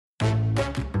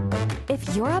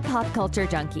If you're a pop culture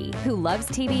junkie who loves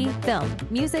TV, film,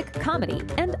 music, comedy,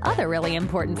 and other really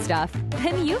important stuff,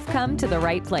 then you've come to the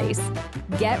right place.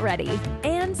 Get ready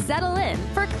and settle in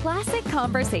for Classic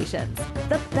Conversations,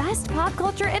 the best pop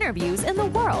culture interviews in the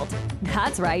world.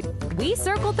 That's right, we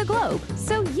circled the globe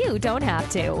so you don't have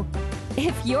to.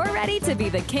 If you're ready to be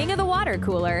the king of the water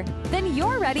cooler, then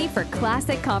you're ready for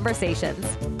Classic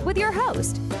Conversations with your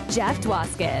host, Jeff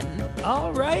Dwoskin.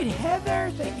 All right,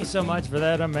 Heather, thank you so much for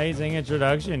that amazing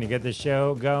introduction. You get the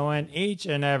show going each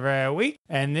and every week,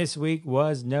 and this week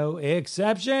was no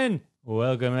exception.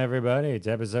 Welcome, everybody. It's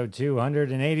episode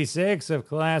 286 of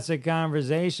Classic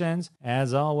Conversations.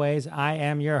 As always, I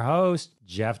am your host,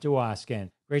 Jeff Dwoskin.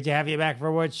 Great to have you back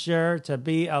for what's sure to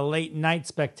be a late-night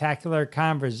spectacular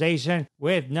conversation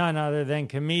with none other than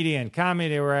comedian,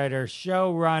 comedy writer,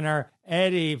 showrunner,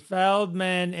 Eddie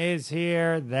Feldmann is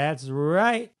here. That's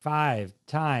right,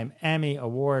 5-time Emmy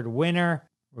Award winner.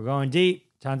 We're going deep.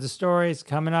 Tons of stories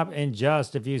coming up in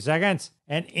just a few seconds.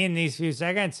 And in these few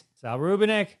seconds, Sal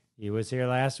Rubinek. He was here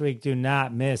last week. Do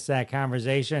not miss that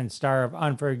conversation. Star of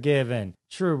Unforgiven,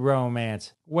 True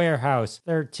Romance, Warehouse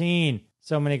 13.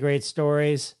 So many great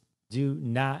stories. Do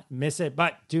not miss it,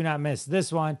 but do not miss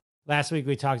this one. Last week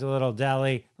we talked a little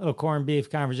deli, little corned beef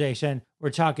conversation. We're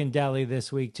talking deli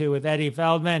this week too with Eddie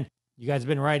Feldmann. You guys have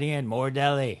been writing in more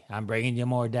deli. I'm bringing you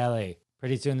more deli.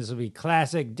 Pretty soon this will be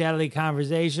Classic Deli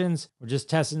Conversations. We're just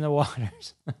testing the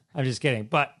waters. I'm just kidding,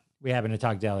 but we happen to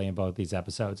talk deli in both these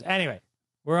episodes. Anyway,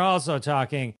 we're also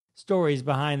talking stories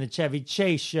behind the Chevy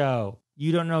Chase Show.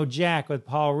 You Don't Know Jack with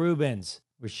Paul Reubens.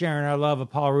 We're sharing our love of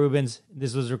Paul Reubens.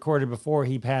 This was recorded before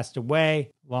he passed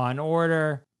away. Law and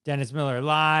Order, Dennis Miller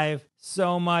Live,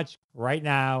 so much right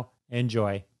now.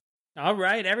 Enjoy. All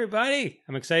right, everybody.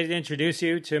 I'm excited to introduce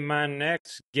you to my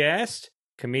next guest,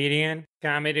 comedian,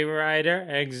 comedy writer,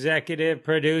 executive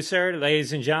producer.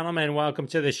 Ladies and gentlemen, welcome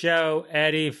to the show,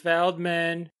 Eddie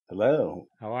Feldmann. Hello.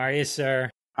 How are you, sir?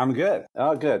 I'm good.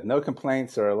 Oh, good. No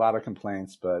complaints or a lot of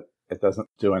complaints, but it doesn't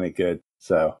do any good.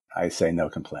 So I say no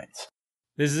complaints.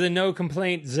 This is a no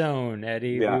complaint zone,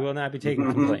 Eddie. Yeah. We will not be taking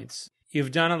complaints.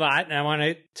 You've done a lot, and I want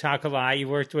to talk a lot. You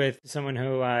worked with someone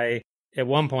who I, at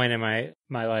one point in my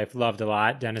life, loved a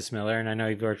lot, Dennis Miller, and I know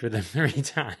you've worked with him 3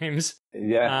 times.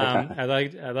 Yeah.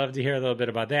 I'd love to hear a little bit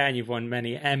about that. And you've won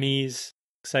many Emmys.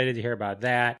 Excited to hear about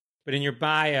that. But in your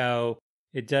bio,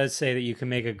 it does say that you can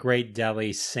make a great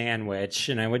deli sandwich,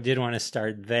 and I did want to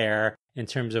start there in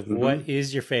terms of what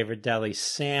is your favorite deli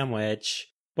sandwich.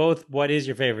 Both what is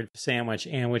your favorite sandwich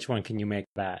and which one can you make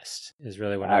best is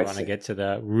really what I want to get to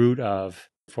the root of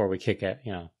before we kick it.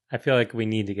 You know, I feel like we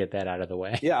need to get that out of the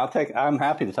way. Yeah, I'm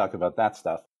happy to talk about that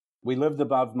stuff. We lived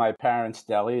above my parents'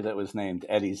 deli that was named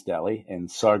Eddie's Deli in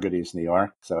Saugerties, New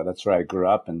York. So that's where I grew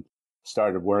up and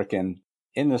started working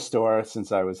in the store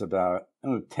since I was about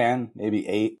 10, maybe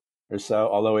 8 or so,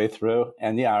 all the way through.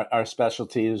 And yeah, our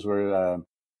specialties were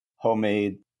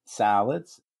homemade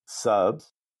salads,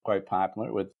 subs, quite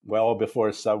popular with well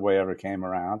before Subway ever came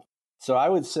around. So I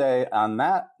would say on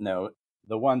that note,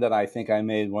 the one that I think I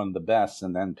made one of the best,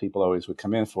 and then people always would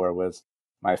come in for, was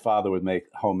my father would make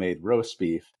homemade roast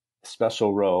beef,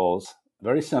 special rolls,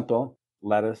 very simple,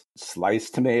 lettuce,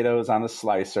 sliced tomatoes on a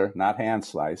slicer, not hand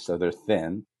sliced, so they're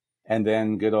thin, and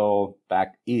then good old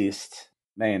back east,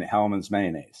 Hellman's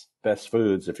mayonnaise. Best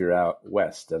foods if you're out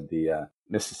west of the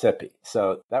Mississippi.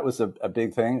 So that was a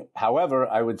big thing. However,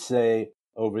 I would say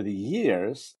over the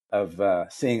years of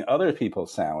seeing other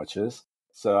people's sandwiches,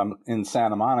 so I'm in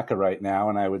Santa Monica right now,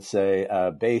 and I would say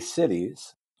Bay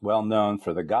City's, well known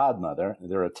for the Godmother,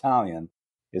 they're Italian,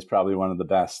 is probably one of the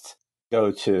best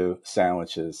go-to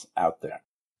sandwiches out there.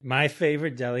 My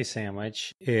favorite deli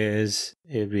sandwich it'd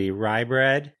be rye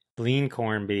bread, lean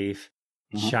corned beef,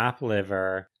 chopped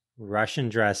liver, Russian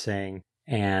dressing,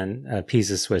 and a piece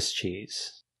of Swiss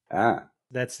cheese.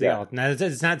 That's the ultimate. Now,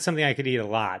 it's not something I could eat a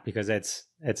lot because that's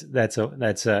going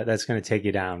to take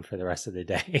you down for the rest of the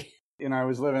day. You know, I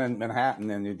was living in Manhattan,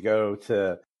 and you'd go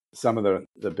to some of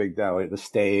the big deli, the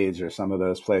Stage, or some of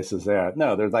those places there.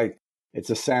 No, they're like, it's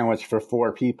a sandwich for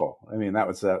 4 people. I mean, that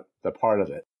was the part of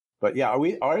it. But yeah,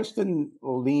 ours didn't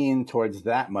lean towards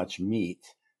that much meat.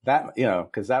 That, you know,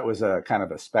 because that was a kind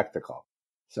of a spectacle.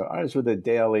 So ours were the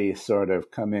daily sort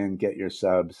of come in, get your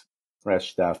subs,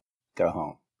 fresh stuff, go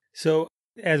home. So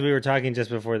as we were talking just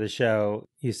before the show,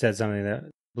 you said something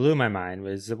that blew my mind,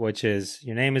 which is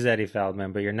your name is Eddie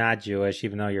Feldmann, but you're not Jewish,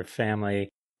 even though your family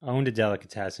owned a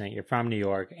delicatessen. You're from New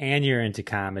York and you're into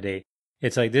comedy.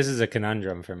 It's like, this is a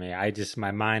conundrum for me.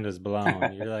 My mind was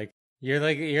blown. You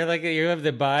have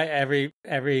to buy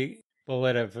every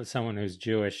bullet of someone who's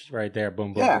Jewish right there.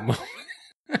 Boom, boom, boom,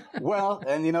 boom. Well,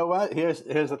 and you know what? Here's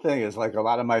the thing is like a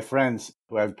lot of my friends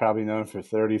who I've probably known for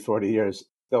 30, 40 years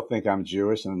still think I'm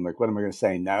Jewish. And I'm like, what am I going to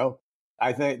say? No.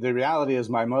 I think the reality is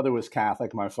my mother was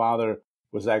Catholic. My father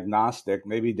was agnostic.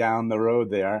 Maybe down the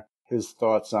road there, his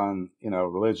thoughts on,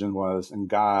 religion was, and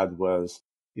God was,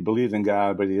 he believed in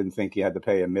God, but he didn't think he had to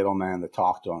pay a middleman to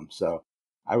talk to him. So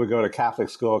I would go to Catholic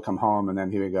school, come home, and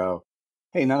then he would go,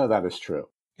 hey, none of that is true.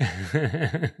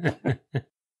 That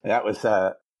was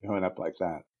growing up like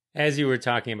that. As you were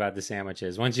talking about the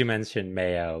sandwiches, once you mentioned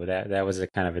mayo, that was a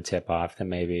kind of a tip off that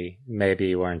maybe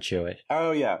you weren't Jewish.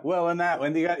 Oh yeah, well, and that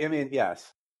when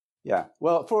yes, yeah.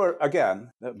 Well,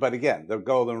 the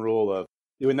golden rule of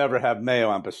you would never have mayo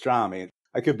on pastrami.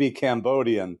 I could be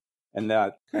Cambodian and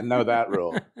know that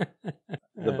rule.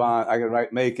 The banh, I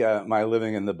could make my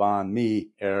living in the banh mi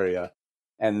area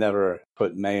and never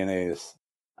put mayonnaise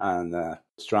on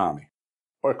pastrami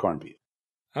or corned beef.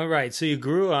 All right, so you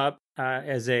grew up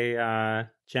as a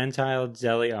Gentile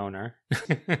deli owner.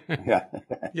 Yeah.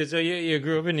 So you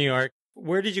grew up in New York.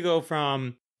 Where did you go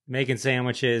from making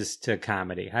sandwiches to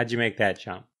comedy? How'd you make that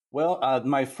jump? Well,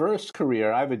 my first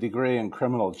career, I have a degree in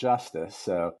criminal justice.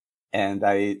 And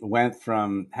I went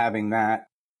from having that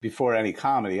before any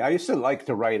comedy. I used to like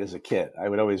to write as a kid. I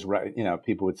would always write,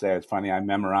 people would say it's funny. I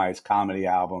memorized comedy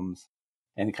albums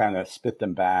and kind of spit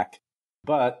them back.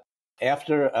 But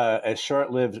after a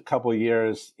short-lived couple of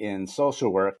years in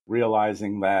social work,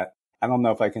 realizing that I don't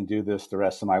know if I can do this the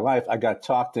rest of my life, I got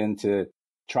talked into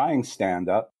trying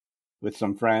stand-up with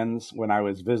some friends when I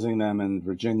was visiting them in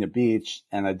Virginia Beach,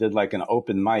 and I did like an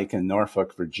open mic in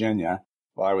Norfolk, Virginia,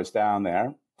 while I was down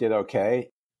there. Did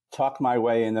okay, talked my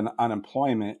way into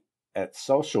unemployment at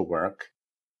social work.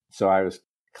 So I was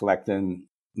collecting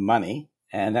money,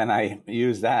 and then I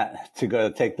used that to go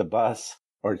take the bus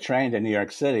or train to New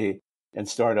York City and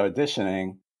start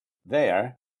auditioning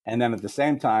there. And then at the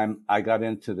same time, I got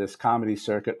into this comedy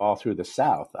circuit all through the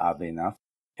South, oddly enough,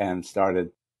 and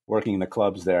started working the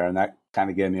clubs there. And that kind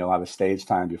of gave me a lot of stage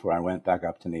time before I went back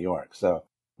up to New York. So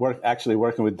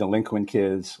working with delinquent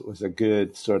kids was a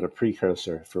good sort of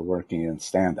precursor for working in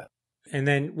stand-up. And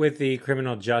then with the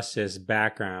criminal justice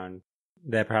background,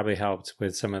 that probably helped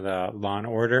with some of the Law and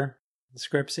Order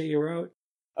scripts that you wrote?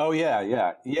 Oh, yeah,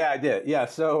 I did. Yeah,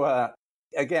 so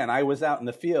again, I was out in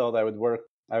the field. I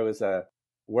was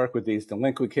work with these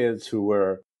delinquent kids who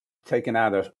were taken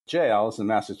out of jails in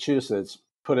Massachusetts,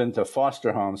 put into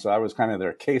foster homes. So I was kind of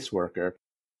their caseworker.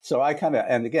 So I kind of,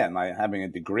 and again, having a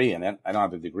degree in it, I don't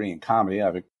have a degree in comedy. I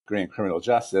have a degree in criminal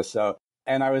justice. So,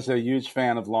 and I was a huge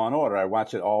fan of Law and Order. I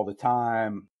watch it all the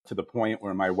time to the point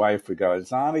where my wife would go,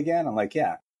 "It's on again?" I'm like,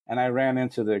 "Yeah." And I ran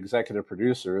into the executive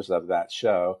producers of that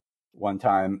show one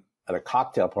time at a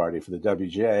cocktail party for the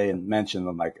WGA and mentioned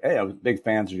them like, "Hey, I was big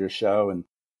fans of your show." And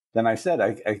then I said,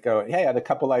 I go, "Hey, I had a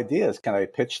couple ideas. Can I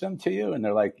pitch them to you?" And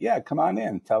they're like, "Yeah, come on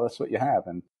in. Tell us what you have."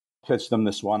 And pitched them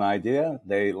this one idea.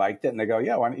 They liked it. And they go,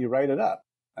 "Yeah, why don't you write it up?"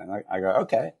 And I go,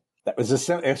 "Okay." That was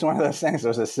it was one of those things that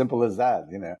was as simple as that,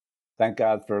 Thank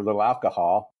God for a little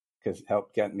alcohol because it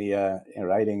helped get me in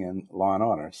writing and Law and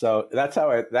Order. So that's how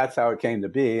it came to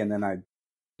be. And then I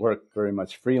worked very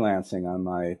much freelancing on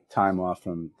my time off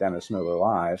from Dennis Miller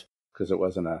Live because it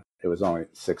was only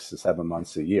 6 to 7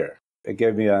 months a year. It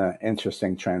gave me an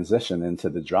interesting transition into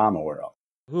the drama world.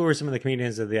 Who were some of the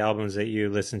comedians of the albums that you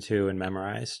listened to and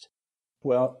memorized?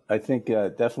 Well, I think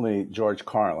definitely George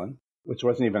Carlin, which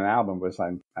wasn't even an album.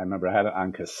 I remember I had it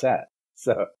on cassette.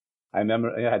 So I had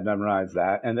memorized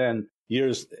that. And then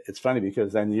it's funny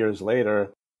because then years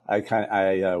later, I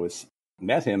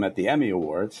met him at the Emmy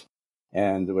Awards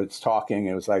and was talking.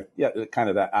 It was like, yeah, kind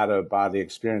of that out of body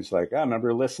experience. Like, I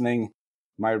remember listening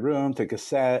my room to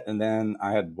cassette. And then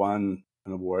I had won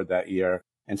an award that year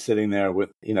and sitting there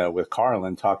with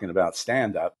Carlin talking about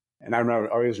stand up. And I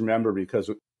always remember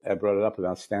because I brought it up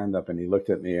about stand up and he looked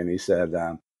at me and he said,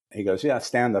 he goes, "Yeah,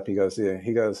 stand up." He goes,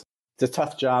 "It's a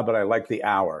tough job, but I like the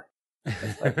hour."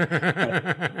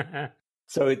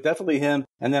 So it definitely him.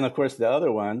 And then, of course, the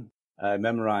other one I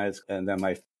memorized and then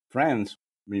my friends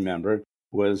remembered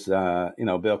was,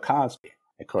 Bill Cosby.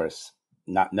 Of course,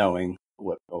 not knowing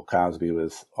what Bill Cosby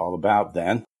was all about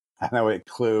then. I know it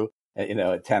Clue,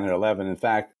 at 10 or 11. In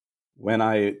fact, when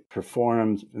I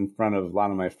performed in front of a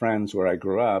lot of my friends where I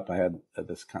grew up, I had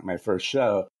my first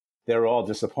show. They were all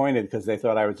disappointed because they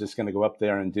thought I was just going to go up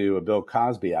there and do a Bill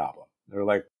Cosby album. They were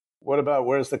like,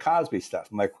 where's the Cosby stuff?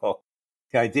 I'm like, well,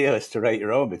 the idea is to write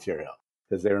your own material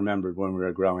because they remembered when we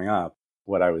were growing up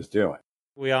what I was doing.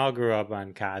 We all grew up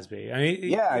on Cosby. I mean,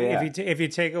 yeah. If you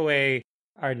take away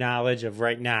our knowledge of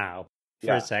right now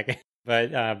for a second,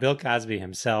 but Bill Cosby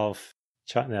himself,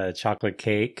 the chocolate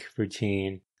cake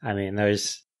routine, I mean,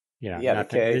 there's, Yeah, the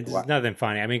nothing, cake. there's nothing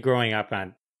funny. I mean, growing up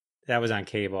that was on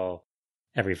cable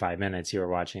every 5 minutes. You were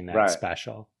watching that Right.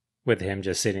 special with him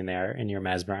just sitting there and you're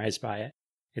mesmerized by it.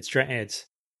 It's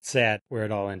sad where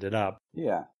it all ended up.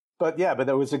 Yeah. But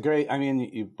it was a great, I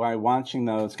mean, by watching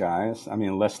those guys, I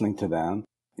mean, listening to them,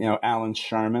 Alan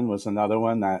Sherman was another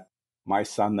one that my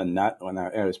son, the Nut,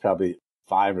 it was probably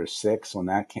 5 or 6 when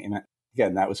that came out.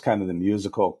 Again, that was kind of the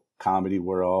musical comedy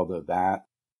world of that.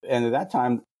 And at that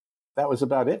time, that was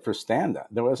about it for stand-up.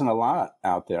 There wasn't a lot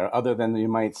out there other than you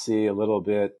might see a little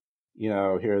bit,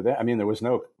 here or there. I mean, there was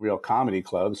no real comedy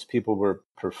clubs. People were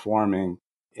performing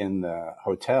in the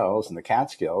hotels and the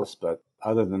Catskills, but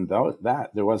other than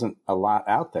that, there wasn't a lot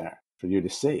out there for you to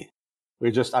see.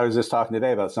 I was just talking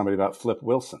today about somebody about Flip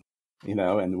Wilson,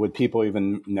 and would people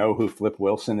even know who Flip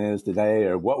Wilson is today,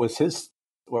 or what was his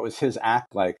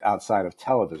act like outside of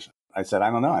television? I said, I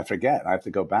don't know. I forget. I have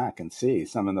to go back and see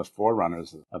some of the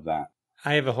forerunners of that.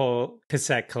 I have a whole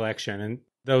cassette collection, and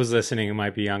those listening who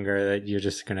might be younger, that you're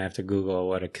just going to have to Google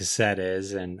what a cassette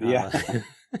is. And yeah.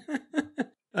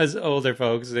 As older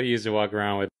folks that used to walk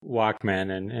around with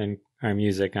Walkman and our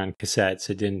music on cassettes,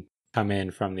 it didn't come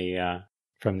in from the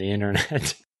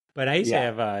internet. But I used to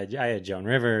have I had Joan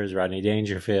Rivers, Rodney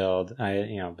Dangerfield,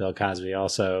 Bill Cosby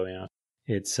also.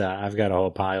 It's I've got a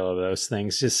whole pile of those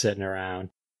things just sitting around.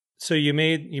 So you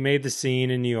made the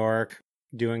scene in New York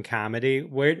doing comedy.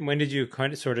 When did you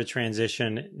kind of sort of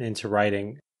transition into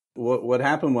writing? What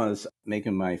happened was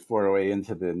making my foray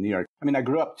into the New York. I mean, I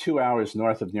grew up 2 hours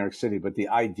north of New York City, but the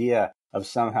idea of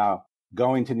somehow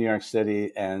going to New York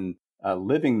City and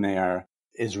living there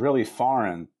is really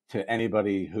foreign to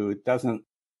anybody who doesn't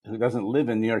live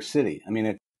in New York City. I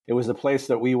mean, it was a place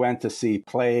that we went to see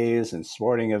plays and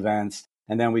sporting events,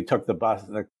 and then we took the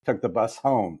bus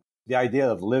home. The idea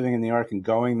of living in New York and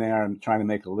going there and trying to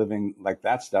make a living like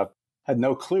that stuff, had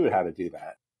no clue how to do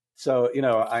that. So,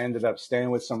 I ended up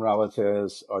staying with some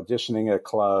relatives, auditioning at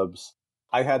clubs.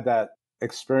 I had that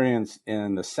experience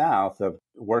in the South of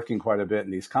working quite a bit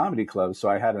in these comedy clubs. So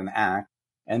I had an act.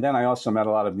 And then I also met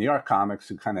a lot of New York comics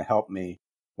who kind of helped me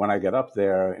when I get up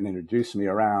there and introduced me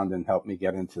around and helped me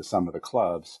get into some of the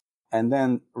clubs. And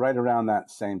then right around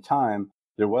that same time,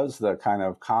 there was the kind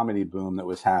of comedy boom that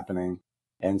was happening.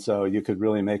 And so you could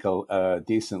really make a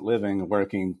decent living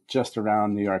working just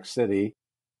around New York City.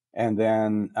 And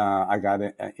then I got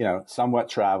it, somewhat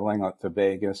traveling to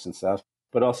Vegas and stuff,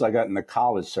 but also I got in the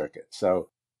college circuit. So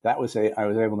I was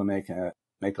able to make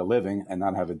a living and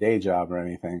not have a day job or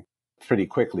anything pretty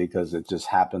quickly because it just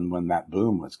happened when that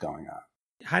boom was going on.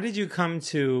 How did you come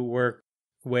to work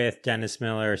with Dennis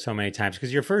Miller so many times?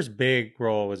 Because your first big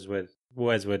role was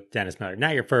with Dennis Miller.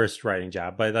 Not your first writing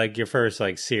job, but like your first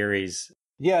series.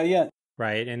 Yeah.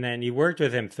 Right. And then you worked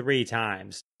with him 3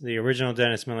 times. The original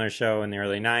Dennis Miller show in the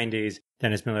early 90s,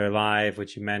 Dennis Miller Live,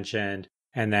 which you mentioned,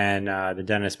 and then the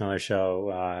Dennis Miller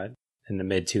show in the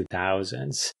mid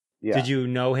 2000s. Yeah. Did you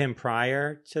know him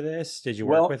prior to this? Did you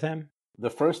work with him?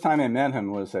 The first time I met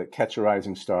him was at Catch a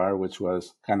Rising Star, which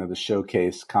was kind of the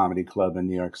showcase comedy club in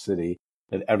New York City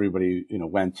that everybody,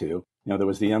 went to. There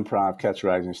was the Improv, Catch a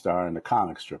Rising Star, and the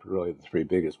Comic Strip, really the 3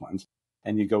 biggest ones.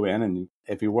 And you go in, and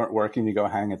if you weren't working, you go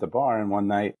hang at the bar. And one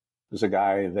night, there's a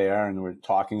guy there, and we're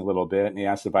talking a little bit. And he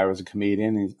asked if I was a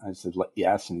comedian. And I said,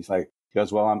 yes. And he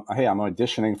goes, well, I'm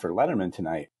auditioning for Letterman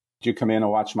tonight. Did you come in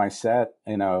and watch my set?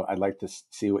 I'd like to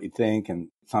see what you think and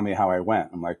tell me how I went.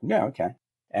 I'm like, yeah, okay.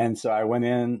 And so I went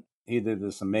in. He did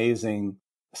this amazing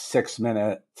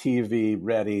 6-minute TV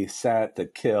ready set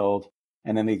that killed.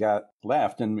 And then he got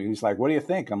left, and he's like, what do you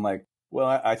think? I'm like,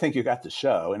 well, I think you got the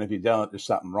show, and if you don't, there's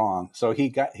something wrong. So he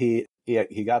got the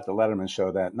Letterman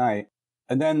show that night,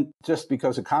 and then just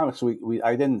because of comics,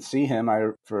 I didn't see him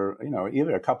for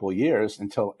either a couple of years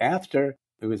until after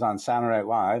it was on Saturday Night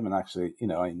Live, and actually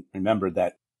I remembered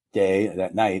that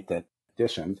night that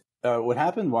auditioned. What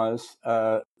happened was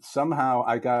somehow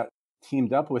I got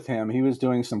teamed up with him. He was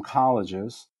doing some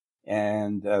colleges,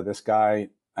 and this guy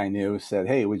I knew said,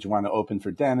 "Hey, would you want to open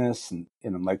for Dennis?" And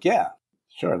I'm like, "Yeah.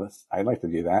 Sure, I'd like to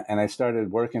do that." And I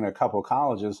started working at a couple of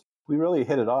colleges. We really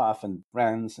hit it off and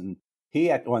friends. And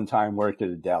he at one time worked at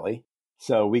a deli.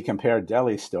 So we compared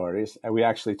deli stories. And we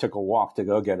actually took a walk to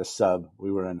go get a sub.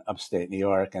 We were in upstate New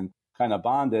York and kind of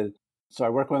bonded. So I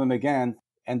worked with him again.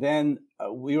 And then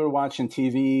we were watching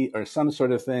TV or some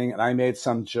sort of thing. And I made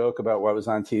some joke about what was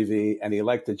on TV. And he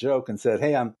liked the joke and said,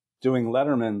 "Hey, I'm doing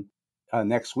Letterman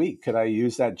next week. Could I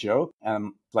use that joke?" And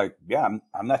I'm like, "Yeah,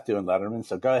 I'm not doing Letterman,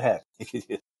 so go ahead."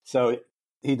 So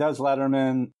he does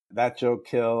Letterman. That joke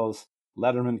kills.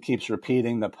 Letterman keeps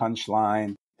repeating the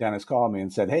punchline. Dennis called me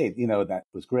and said, hey, that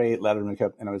was great. Letterman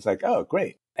kept, and I was like, oh,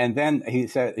 great. And then he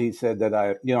said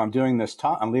that I'm doing this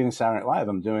talk. I'm leaving Saturday Night Live.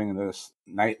 I'm doing this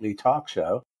nightly talk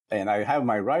show and I have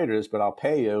my writers, but I'll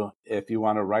pay you if you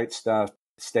want to write stuff,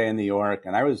 stay in New York.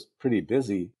 And I was pretty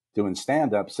busy doing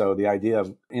stand up. So the idea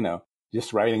of,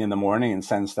 just writing in the morning and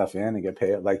send stuff in and get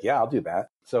paid, like, yeah, I'll do that.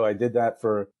 So I did that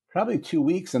for probably 2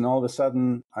 weeks. And all of a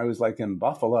sudden I was like in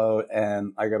Buffalo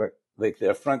and I got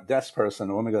the front desk person,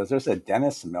 a woman goes, there's a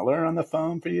Dennis Miller on the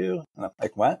phone for you. And I'm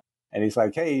like, what? And he's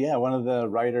like, hey, yeah, one of the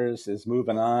writers is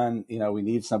moving on. We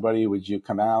need somebody. Would you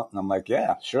come out? And I'm like,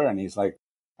 yeah, sure. And he's like,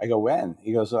 I go, when?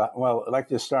 He goes, well, I'd like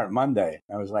to start Monday.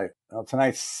 I was like, well,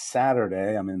 tonight's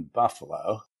Saturday. I'm in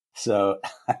Buffalo. So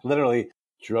I literally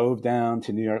drove down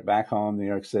to New York, back home, New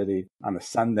York City on a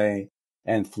Sunday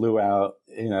and flew out,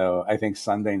 I think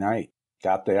Sunday night.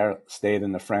 Got there, stayed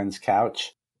in a friend's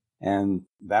couch. And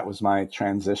that was my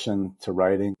transition to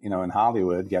writing, in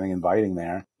Hollywood, getting inviting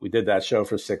there. We did that show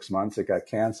for 6 months. It got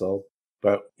canceled.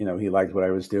 But, he liked what I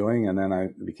was doing. And then I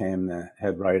became the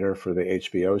head writer for the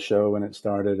HBO show when it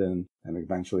started and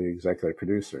eventually executive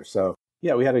producer. So,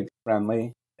 yeah, we had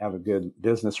have a good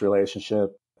business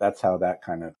relationship. That's how that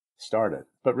kind of started.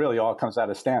 But really all comes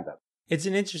out of stand-up. It's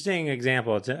an interesting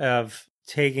example of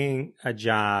taking a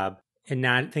job and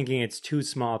not thinking it's too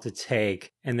small to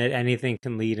take and that anything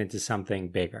can lead into something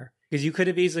bigger. Because you could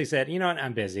have easily said, you know what,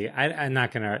 I'm busy. I'm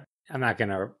not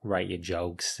gonna write you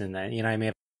jokes. And then, I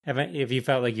mean, if you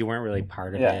felt like you weren't really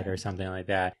part of it or something like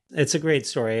that. It's a great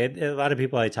story. A lot of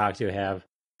people I talk to have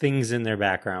things in their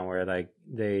background where like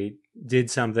they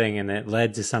did something and it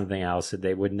led to something else that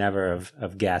they would never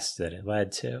have guessed that it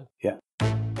led to. Yeah.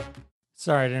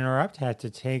 Sorry to interrupt. Had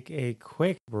to take a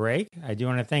quick break. I do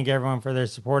want to thank everyone for their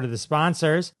support of the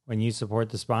sponsors. When you support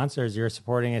the sponsors, you're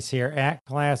supporting us here at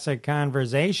Classic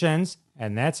Conversations,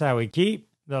 and that's how we keep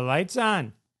the lights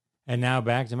on. And now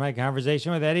back to my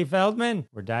conversation with Eddie Feldmann.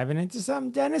 We're diving into some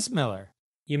Dennis Miller.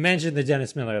 You mentioned the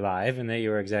Dennis Miller Live and that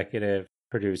you were executive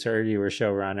producer, you were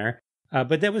showrunner.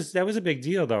 But that was a big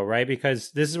deal though, right? Because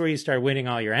this is where you start winning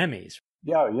all your Emmys.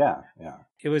 Yeah.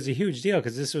 It was a huge deal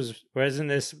because this was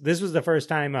the first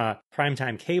time a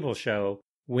primetime cable show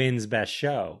wins Best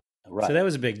Show. Right. So that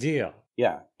was a big deal.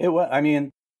 Yeah, it was. I mean,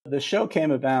 the show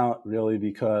came about really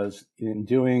because in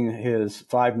doing his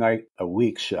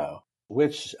 5-night-a-week show,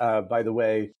 which, by the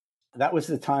way, that was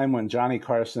the time when Johnny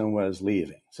Carson was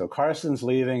leaving. So Carson's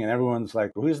leaving and everyone's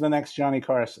like, who's the next Johnny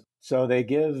Carson? So they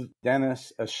give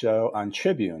Dennis a show on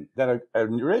Tribune that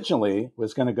originally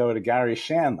was going to go to Gary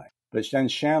Shandling. But then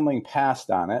Shandling passed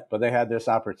on it, but they had this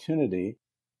opportunity.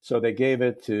 So they gave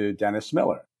it to Dennis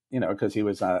Miller, because he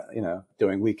was,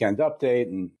 doing Weekend Update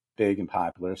and big and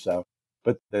popular. So,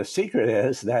 but the secret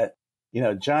is that,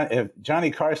 if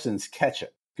Johnny Carson's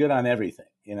ketchup, good on everything,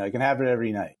 you can have it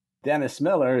every night. Dennis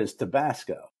Miller is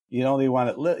Tabasco. You only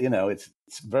want it,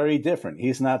 it's very different.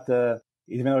 He's not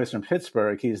even though he's from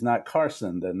Pittsburgh, he's not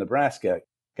Carson, the Nebraska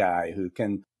guy who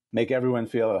can make everyone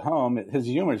feel at home. His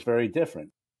humor is very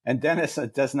different. And Dennis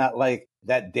does not like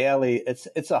that daily.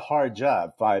 It's a hard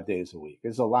job 5 days a week.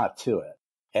 There's a lot to it.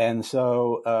 And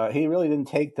so he really didn't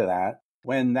take to that.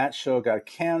 When that show got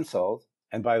canceled,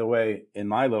 and by the way, in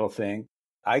my little thing,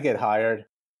 I get hired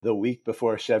the week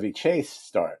before Chevy Chase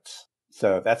starts.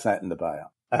 So that's not in the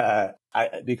bio.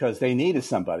 Because they needed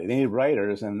somebody. They needed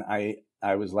writers. And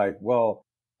I was like, well,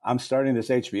 I'm starting this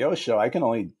HBO show. I can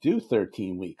only do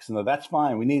 13 weeks. No, that's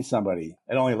fine. We need somebody.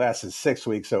 It only lasted 6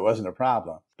 weeks, so it wasn't a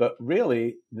problem. But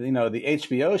really, the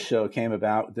HBO show came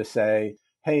about to say,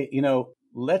 hey,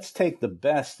 let's take the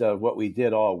best of what we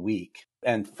did all week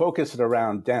and focus it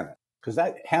around Dennis. Because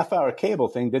that half-hour cable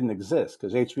thing didn't exist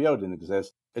because HBO didn't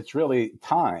exist. It's really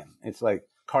time. It's like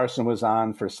Carson was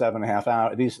on for 7.5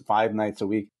 hours, these 5 nights a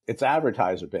week. It's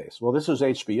advertiser-based. Well, this was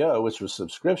HBO, which was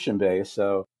subscription-based.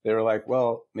 So they were like,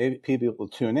 well, maybe people will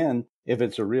tune in if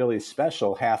it's a really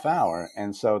special half hour.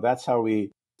 And so that's how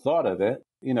we thought of it.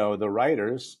 The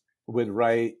writers would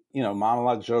write,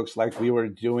 monologue jokes like we were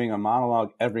doing a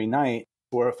monologue every night,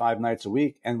 4 or 5 nights a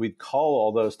week. And we'd cull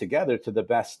all those together to the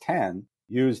best 10,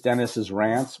 use Dennis's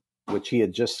rants, which he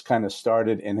had just kind of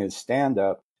started in his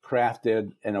stand-up,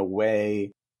 crafted in a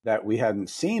way that we hadn't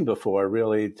seen before,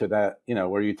 really, to that,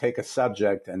 where you take a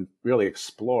subject and really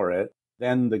explore it.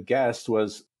 Then the guest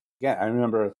was, again, I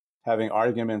remember having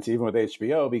arguments even with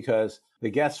HBO because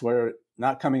the guests were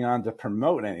not coming on to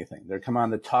promote anything. They're coming on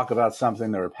to talk about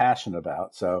something they were passionate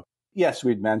about. So yes,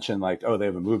 we'd mention like, oh, they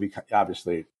have a movie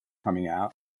obviously coming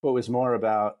out, but it was more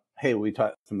about, hey, we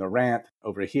talked from the rant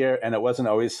over here. And it wasn't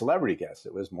always celebrity guests.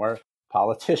 It was more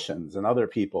politicians and other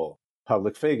people,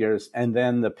 public figures. And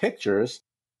then the pictures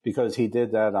because he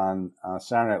did that on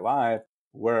Saturday Night Live,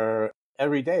 where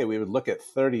every day we would look at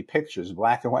 30 pictures,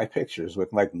 black and white pictures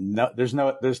with like, there's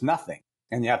nothing.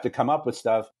 And you have to come up with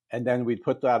stuff. And then we'd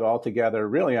put that all together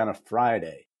really on a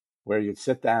Friday where you'd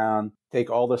sit down,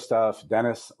 take all the stuff.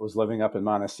 Dennis was living up in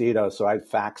Montecito, so I'd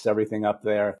fax everything up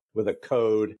there with a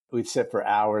code. We'd sit for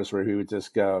hours where he would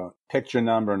just go picture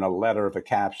number and a letter of a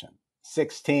caption,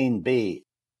 16B,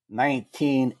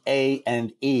 19A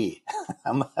and E.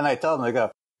 And I told him, I go,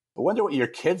 I wonder what your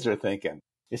kids are thinking.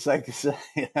 It's like,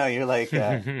 you're like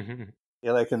in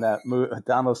that movie,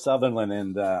 Donald Sutherland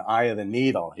in the Eye of the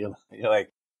Needle. You're like,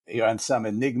 you're on some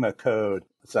enigma code,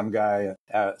 some guy.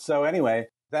 So anyway,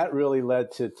 that really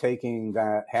led to taking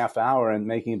that half hour and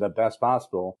making it the best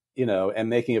possible, and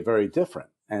making it very different.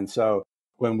 And so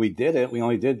when we did it, we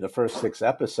only did the first 6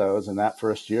 episodes. And that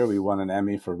first year we won an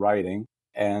Emmy for writing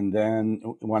and then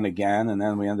won again. And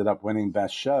then we ended up winning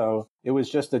Best Show. It was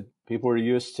just that people were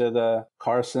used to the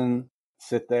Carson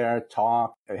sit there,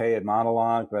 talk, hey, a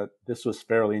monologue, but this was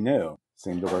fairly new. It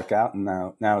seemed to work out. And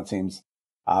now it seems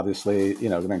obviously,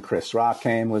 then Chris Rock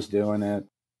was doing it.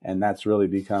 And that's really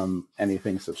become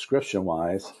anything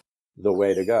subscription-wise the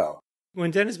way to go.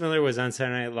 When Dennis Miller was on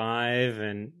Saturday Night Live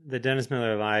and the Dennis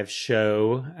Miller Live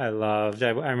show, I loved. I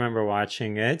remember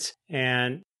watching it.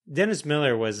 And Dennis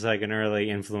Miller was like an early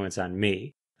influence on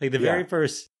me. Like the very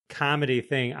first comedy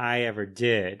thing I ever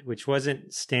did, which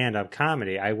wasn't stand-up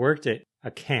comedy. I worked at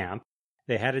a camp.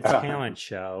 They had a talent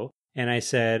show. And I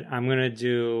said, I'm going to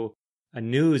do a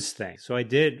news thing. So I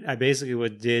basically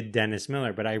did Dennis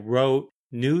Miller, but I wrote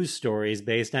news stories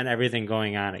based on everything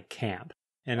going on at camp.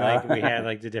 And like we had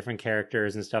like the different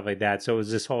characters and stuff like that. So it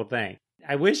was this whole thing.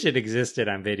 I wish it existed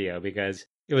on video because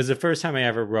it was the first time I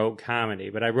ever wrote comedy,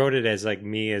 but I wrote it as like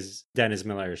me as Dennis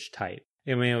Miller's type.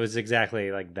 I mean, it was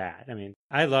exactly like that. I mean,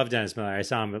 I love Dennis Miller. I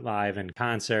saw him live in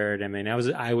concert. I mean,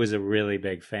 I was a really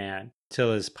big fan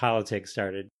till his politics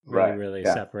started really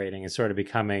separating and sort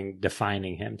of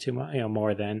defining him too much,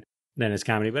 more than his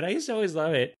comedy. But I used to always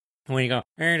love it when you go,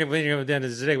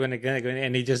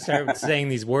 and he just started saying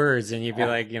these words, and you'd be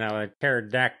like, a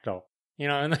pterodactyl,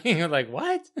 and you're like,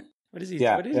 what? What did he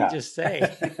just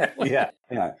say? Yeah.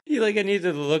 I needed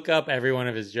to look up every one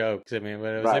of his jokes. I mean,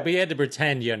 but it was but you had to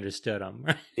pretend you understood him.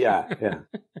 Yeah.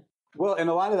 Well, and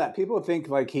a lot of that, people think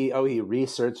like he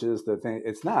researches the thing.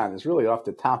 It's not. It's really off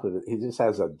the top of it. He just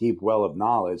has a deep well of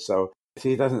knowledge. So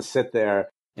he doesn't sit there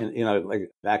and, like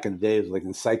back in the days, like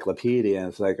encyclopedia. And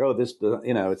it's like, oh, this,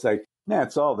 it's like,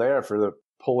 it's all there for the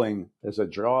pulling. There's a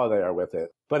draw there with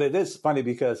it. But it is funny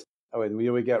because when we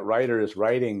would get writers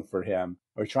writing for him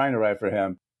or trying to write for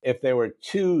him, if they were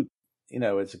too,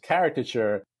 it's a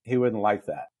caricature, he wouldn't like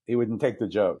that. He wouldn't take the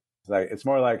joke. It's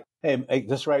more like, hey,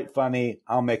 just write funny.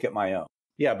 I'll make it my own.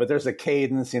 Yeah, but there's a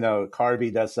cadence.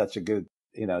 Carvey does such a good,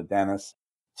 Dennis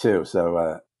too.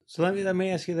 So let me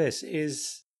ask you this: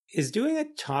 is doing a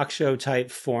talk show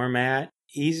type format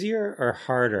easier or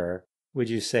harder, would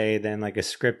you say, than like a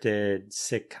scripted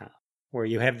sitcom where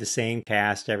you have the same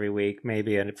cast every week,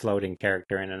 maybe a floating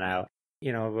character in and out?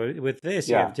 With this,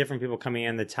 you have different people coming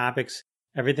in. The topics,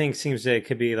 everything seems it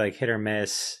could be like hit or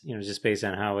miss, just based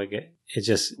on how it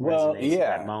just resonates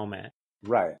at that moment.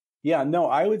 Right. Yeah, no,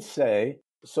 I would say,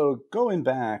 so going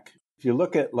back, if you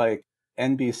look at like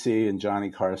NBC and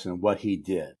Johnny Carson, what he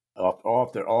did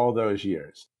after all those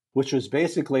years, which was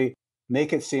basically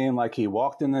make it seem like he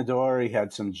walked in the door, he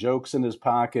had some jokes in his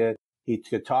pocket, he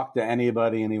could talk to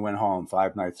anybody, and he went home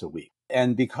 5 nights a week.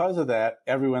 And because of that,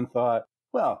 everyone thought,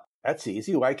 well, that's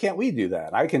easy. Why can't we do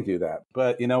that? I can do that.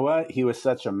 But you know what? He was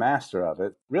such a master of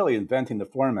it, really inventing the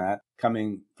format,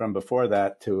 coming from before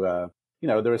that to,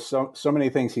 there were so many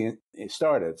things he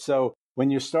started. So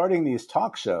when you're starting these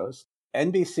talk shows,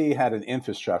 NBC had an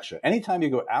infrastructure. Anytime you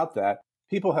go out that,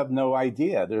 people have no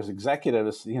idea. There's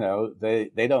executives,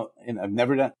 they don't, I've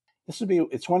never done,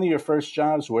 it's one of your first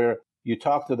jobs where you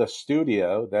talk to the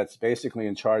studio that's basically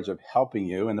in charge of helping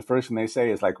you. And the first thing they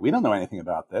say is like, we don't know anything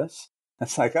about this.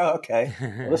 It's like, oh, okay,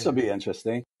 well, this will be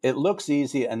interesting. It looks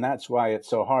easy, and that's why it's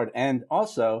so hard. And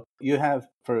also, you have,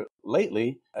 for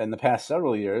lately, in the past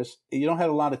several years, you don't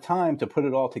have a lot of time to put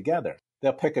it all together.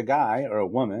 They'll pick a guy or a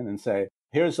woman and say,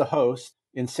 here's the host.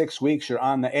 In 6 weeks, you're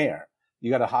on the air. You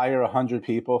got to hire 100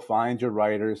 people, find your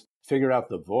writers, figure out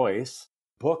the voice,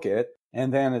 book it,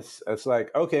 and then it's like,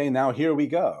 okay, now here we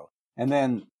go. And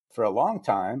then for a long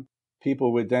time,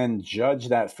 people would then judge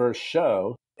that first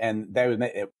show, and they would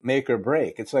make or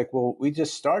break. It's like, well, we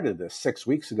just started this 6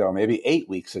 weeks ago, maybe 8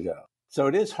 weeks ago. So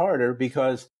it is harder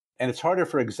and it's harder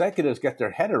for executives to get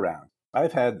their head around.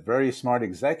 I've had very smart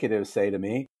executives say to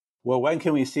me, well, when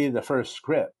can we see the first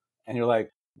script? And you're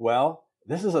like, well,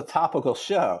 this is a topical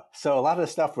show. So a lot of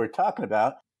the stuff we're talking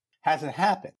about hasn't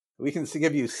happened. We can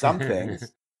give you some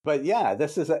things, but yeah,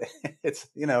 it's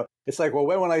like, well,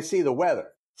 when I see the weather,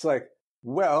 it's like,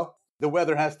 well, the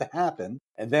weather has to happen,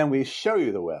 and then we show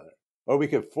you the weather. Or we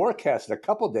could forecast a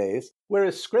couple days,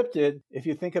 whereas scripted, if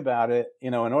you think about it,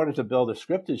 in order to build a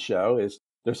scripted show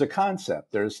there's a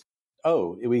concept.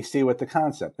 We see what the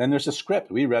concept. Then there's a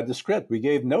script. We read the script. We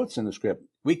gave notes in the script.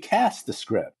 We cast the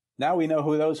script. Now we know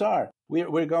who those are.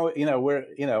 We're going,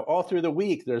 all through the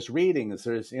week, there's readings,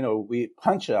 there's, we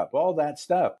punch up, all that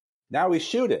stuff. Now we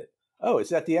shoot it. Oh, is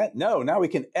that the end? No, now we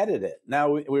can edit it.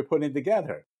 Now we're putting it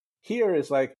together. Here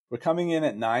is like, we're coming in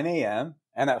at 9 a.m.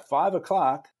 and at 5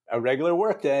 o'clock, a regular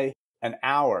workday, an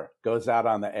hour goes out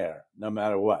on the air, no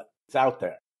matter what. It's out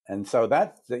there. And so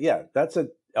that's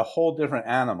a whole different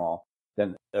animal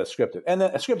than a scripted. And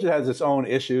a scripted has its own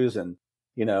issues and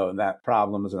that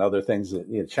problems and other things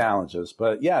that challenges.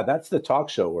 But yeah, that's the talk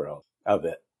show world of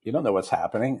it. You don't know what's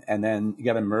happening. And then you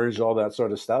got to merge all that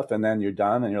sort of stuff. And then you're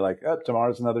done and you're like, oh,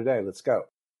 tomorrow's another day. Let's go.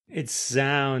 It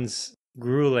sounds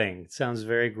grueling. It sounds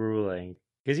very grueling.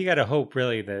 Because you got to hope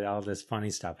really that all this funny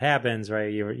stuff happens,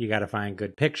 right? You got to find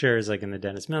good pictures, like in the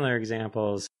Dennis Miller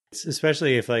examples,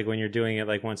 especially if like when you're doing it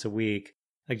like once a week,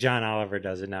 like John Oliver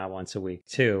does it now once a week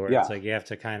too, where it's like you have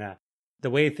to kind of, the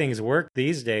way things work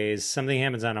these days, something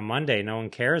happens on a Monday, no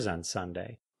one cares on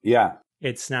Sunday. Yeah.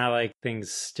 It's not like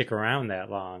things stick around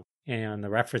that long and the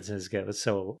references get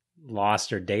so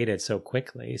lost or dated so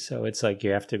quickly. So it's like you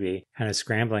have to be kind of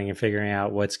scrambling and figuring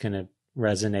out what's going to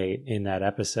resonate in that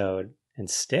episode and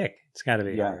stick. It's got to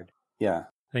be hard. Yeah.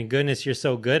 Thank goodness you're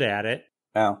so good at it.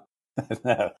 Well,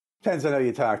 depends on who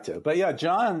you talk to. But yeah,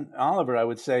 John Oliver, I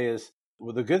would say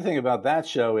the good thing about that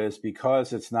show is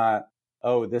because it's not,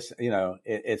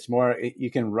 it's more, you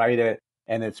can write it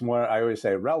and it's more, I always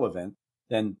say relevant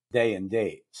than day and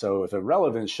date. So if a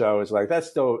relevant show is like, that's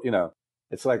still,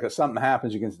 it's like if something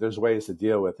happens, there's ways to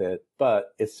deal with it,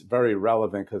 but it's very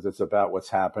relevant because it's about what's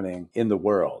happening in the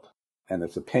world. And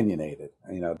it's opinionated,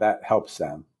 that helps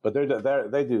them. But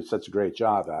they do such a great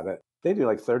job at it. They do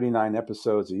like 39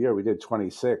 episodes a year. We did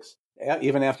 26.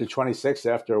 Even after 26,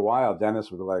 after a while, Dennis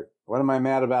was like, what am I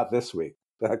mad about this week?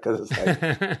 Because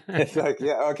it's like,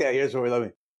 yeah, okay, here's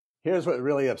what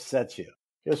really upsets you.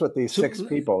 Here's what these 6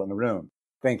 people in the room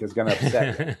think is going to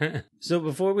upset you. So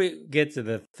before we get to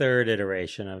the third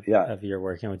iteration of your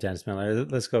working with Dennis Miller,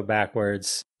 let's go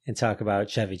backwards and talk about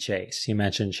Chevy Chase. You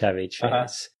mentioned Chevy Chase. Uh-huh.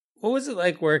 What was it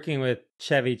like working with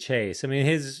Chevy Chase? I mean,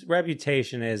 his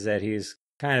reputation is that he's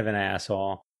kind of an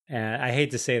asshole. And I hate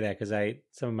to say that because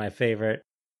some of my favorite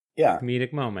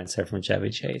comedic moments are from Chevy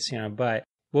Chase, but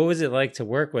what was it like to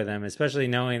work with him, especially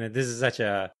knowing that this is such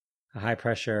a high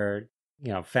pressure,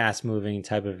 fast moving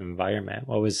type of environment?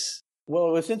 Well,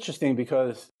 it was interesting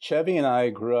because Chevy and I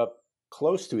grew up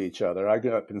close to each other. I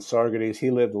grew up in Saugerties. He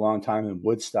lived a long time in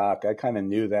Woodstock. I kind of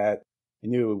knew that. I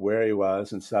knew where he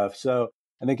was and stuff. So,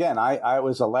 and again, I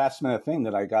was a last minute thing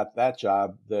that I got that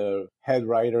job. The head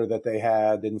writer that they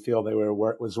had didn't feel they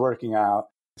was working out.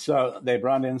 So they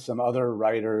brought in some other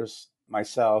writers,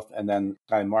 myself, and then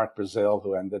guy Mark Brazil,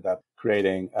 who ended up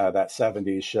creating that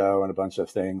 70s show and a bunch of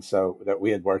things so that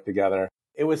we had worked together.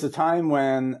 It was a time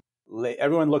when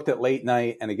everyone looked at late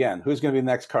night. And again, who's going to be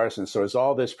the next Carson? So there's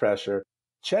all this pressure.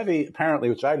 Chevy, apparently,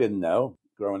 which I didn't know,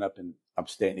 growing up in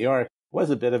upstate New York, was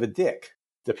a bit of a dick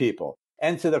to people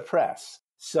and to the press.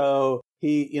 So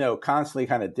he, constantly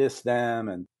kind of dissed them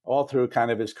and all through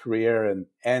kind of his career.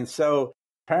 And so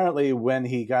apparently when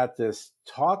he got this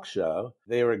talk show,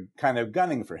 they were kind of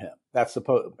gunning for him.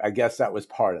 I guess that was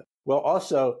part of it. Well,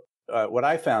 also, what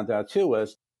I found out too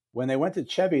was when they went to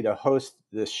Chevy to host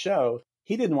this show,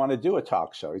 he didn't want to do a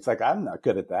talk show. He's like, I'm not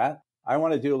good at that. I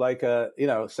want to do like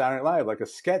Saturday Night Live, like a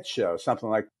sketch show, something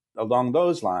like along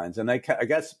those lines. And I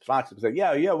guess Fox was like,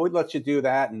 yeah, we'd let you do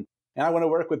that. And I want to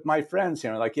work with my friends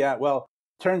here. Like, yeah, well,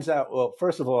 turns out,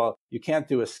 first of all, you can't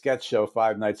do a sketch show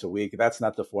 5 nights a week. That's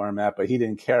not the format, but he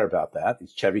didn't care about that.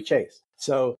 He's Chevy Chase.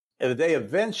 So they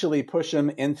eventually push him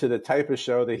into the type of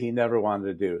show that he never wanted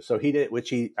to do. So he did,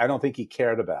 which I don't think he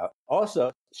cared about.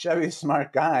 Also, Chevy's a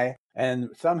smart guy and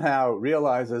somehow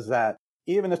realizes that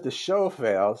even if the show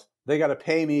fails, they got to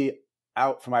pay me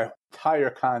out for my entire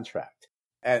contract.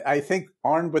 And I think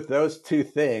armed with those 2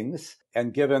 things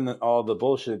and given all the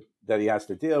bullshit that he has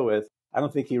to deal with, I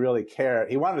don't think he really cared.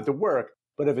 He wanted to work,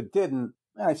 but if it didn't,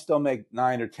 I'd still make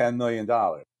 $9 or $10 million.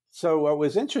 So what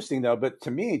was interesting though, but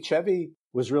to me, Chevy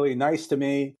was really nice to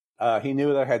me. He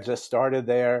knew that I had just started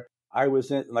there. I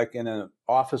was in an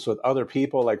office with other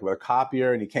people, like with a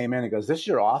copier, and he came in and goes, "This is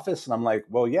your office?" And I'm like,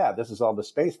 "Well, yeah, this is all the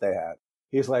space they had."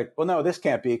 He's like, well, no, this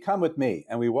can't be. Come with me.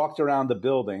 And we walked around the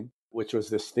building, which was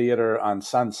this theater on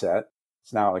Sunset.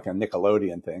 It's now like a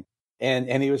Nickelodeon thing.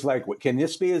 And he was like, can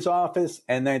this be his office?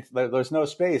 And then there's no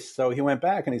space. So he went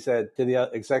back and he said to the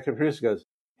executive producer, goes,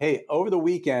 hey, over the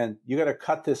weekend, you got to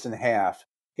cut this in half,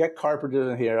 get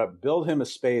carpenters in here, build him a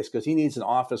space because he needs an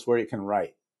office where he can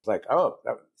write. It's like, oh,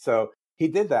 so he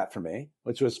did that for me,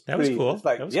 which was that was cool. It's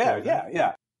like, was yeah, cool,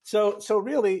 yeah. So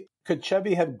really, could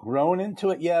Chevy have grown into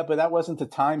it? Yeah, but that wasn't the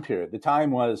time period. The time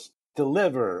was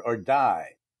deliver or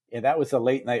die. And that was the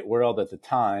late night world at the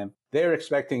time. They were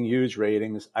expecting huge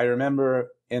ratings. I remember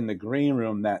in the green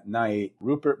room that night,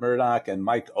 Rupert Murdoch and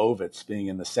Mike Ovitz being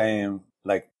in the same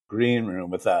green room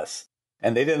with us.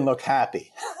 And they didn't look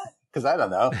happy because I don't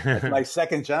know. It's my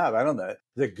second job. I don't know.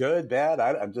 Is it good, bad?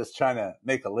 I'm just trying to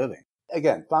make a living.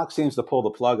 Again, Fox seems to pull the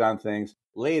plug on things.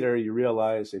 Later, you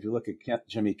realize if you look at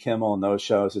Jimmy Kimmel and those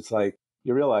shows, it's like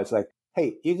you realize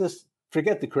hey, you just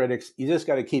forget the critics. You just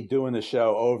got to keep doing the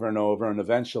show over and over. And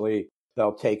eventually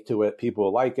they'll take to it. People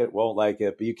will like it, won't like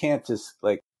it. But you can't just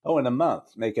in a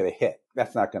month, make it a hit.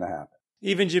 That's not going to happen.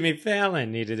 Even Jimmy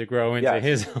Fallon needed to grow into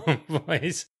his own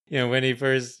voice. When he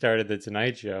first started The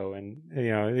Tonight Show and, he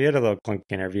had a little clunk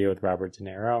interview with Robert De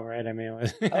Niro, right? I mean, it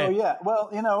was... Oh, yeah. Well,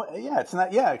 it's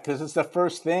not, because it's the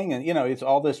first thing. And, it's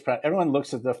all this, everyone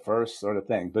looks at the first sort of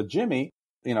thing. But Jimmy,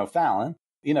 Fallon,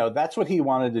 that's what he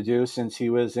wanted to do since he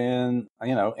was in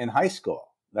high school.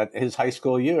 That his high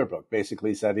school yearbook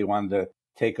basically said he wanted to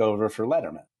take over for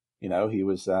Letterman. He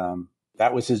was,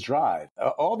 that was his drive.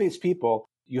 All these people,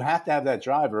 you have to have that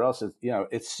drive or else,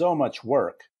 it's so much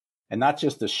work. And not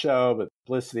just the show, but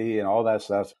publicity and all that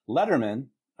stuff. Letterman,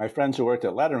 my friends who worked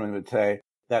at Letterman would say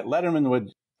that Letterman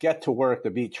would get to work to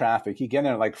beat traffic. He'd get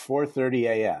in at 4:30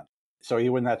 a.m. So he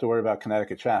wouldn't have to worry about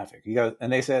Connecticut traffic. He goes,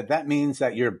 and they said that means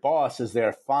that your boss is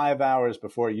there 5 hours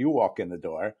before you walk in the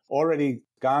door, already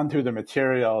gone through the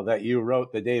material that you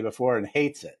wrote the day before and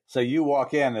hates it. So you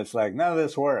walk in, it's like, none of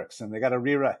this works. And they got to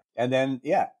rewrite. And then,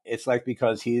 it's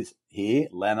because he,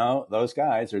 Leno, those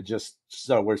guys are just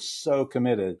we're so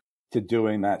committed to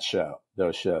doing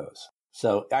those shows.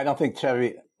 So I don't think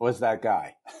Chevy was that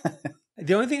guy.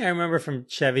 The only thing I remember from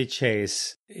Chevy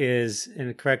Chase is,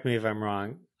 and correct me if I'm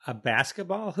wrong, a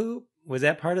basketball hoop. Was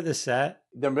that part of the set?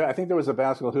 I think there was a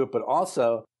basketball hoop, but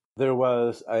also there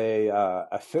was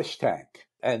a fish tank.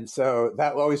 And so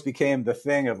that always became the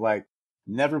thing of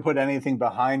never put anything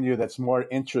behind you that's more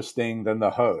interesting than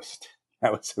the host.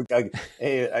 That was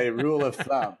a rule of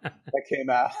thumb that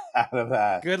came out of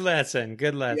that. Good lesson.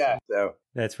 Yeah, so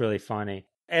that's really funny.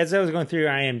 As I was going through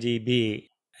IMDb,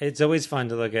 it's always fun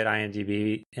to look at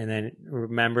IMDb and then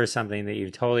remember something that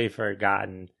you've totally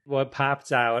forgotten. What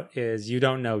pops out is You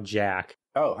Don't Know Jack.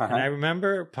 Oh, And I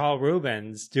remember Paul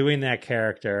Reubens doing that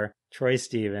character, Troy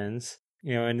Stevens,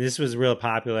 and this was a real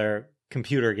popular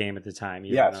computer game at the time.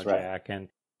 You Don't Know Jack.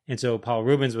 And so Paul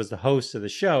Reubens was the host of the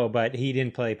show, but he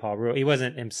didn't play Paul Reubens. He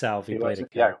wasn't himself. He played a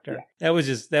character. Yeah.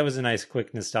 That was a nice,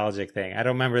 quick, nostalgic thing. I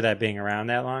don't remember that being around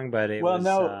that long, but it was...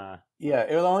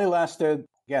 it only lasted...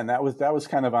 Again, that was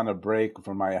kind of on a break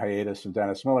from my hiatus from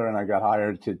Dennis Miller, and I got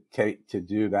hired to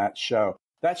do that show.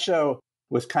 That show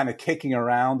was kind of kicking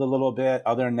around a little bit.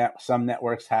 Some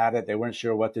networks had it. They weren't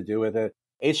sure what to do with it.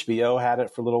 HBO had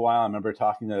it for a little while. I remember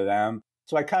talking to them.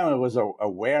 So I kind of was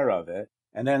aware of it.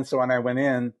 And then so when I went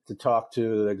in to talk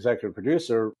to the executive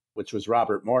producer, which was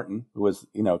Robert Morton, who was,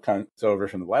 comes over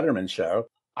from the Letterman show,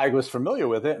 I was familiar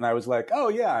with it. And I was like, oh,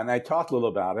 yeah. And I talked a little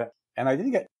about it. And I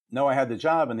didn't know I had the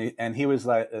job. And he was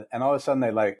like, and all of a sudden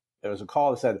there was a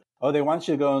call that said, oh, they want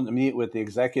you to go and meet with the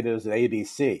executives at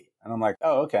ABC. And I'm like,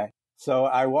 oh, okay. So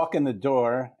I walk in the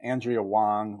door. Andrea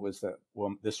Wong was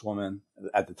this woman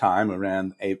at the time who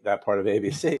ran that part of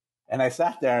ABC. And I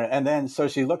sat there. And then so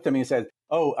she looked at me and said,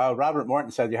 oh, Robert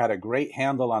Morton said you had a great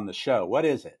handle on the show. What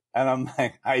is it? And I'm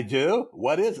like, I do?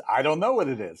 What is it? I don't know what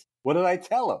it is. What did I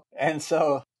tell him? And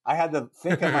so I had to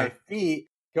think on my feet,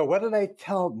 go, what did I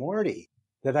tell Morty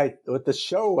what the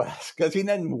show was? Because he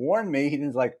didn't warn me. He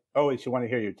didn't oh, she want to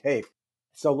hear your tape.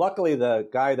 So luckily the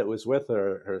guy that was with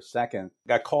her second,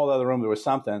 got called out of the room. There was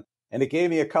something. And it gave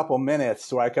me a couple minutes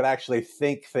so I could actually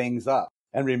think things up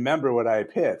and remember what I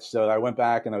pitched. So I went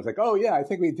back and I was like, oh, yeah, I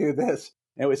think we do this.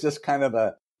 And it was just kind of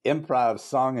a improv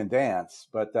song and dance.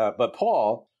 But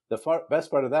Paul, best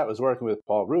part of that was working with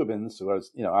Paul Reubens, who I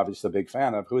was, obviously a big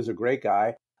fan of, who was a great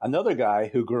guy. Another guy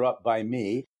who grew up by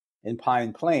me in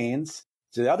Pine Plains,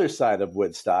 to the other side of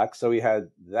Woodstock. So we had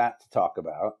that to talk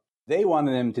about. They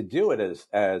wanted him to do it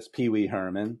as Pee Wee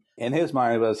Herman. In his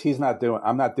mind, it was,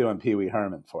 I'm not doing Pee Wee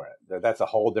Herman for it. That's a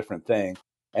whole different thing.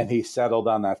 And he settled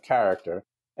on that character.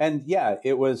 And yeah,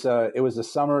 it was a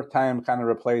summertime kind of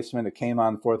replacement. It came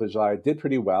on 4th of July, did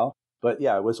pretty well. But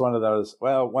yeah, it was one of those,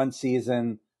 well, one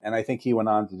season, and I think he went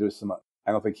on to do some,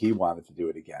 I don't think he wanted to do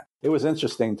it again. It was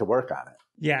interesting to work on it.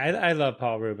 Yeah, I love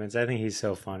Paul Reubens. I think he's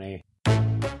so funny.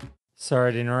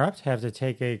 Sorry to interrupt. Have to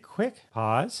take a quick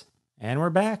pause, and we're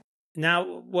back. Now,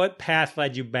 what path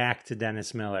led you back to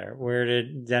Dennis Miller? Where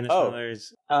did Dennis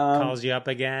Miller's calls you up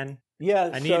again?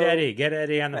 Yeah, I need Eddie. Get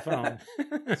Eddie on the phone.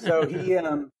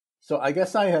 So I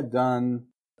guess I had done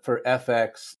for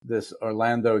FX this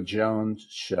Orlando Jones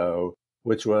show,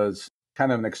 which was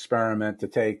kind of an experiment to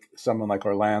take someone like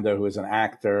Orlando, who is an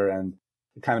actor, and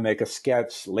kind of make a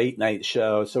sketch late night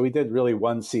show. So we did really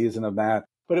one season of that,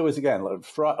 but it was again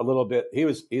a little bit.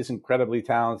 He's incredibly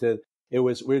talented.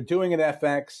 We're doing it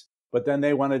FX, but then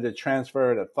they wanted to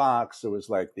transfer it to Fox. It was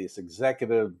like this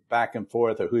executive back and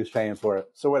forth of who's paying for it.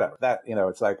 So whatever that,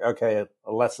 it's like, okay,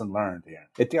 a lesson learned here.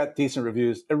 It got decent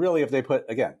reviews. It really,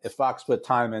 if Fox put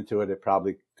time into it, it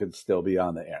probably could still be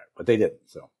on the air, but they didn't.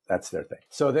 So that's their thing.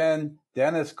 So then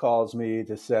Dennis calls me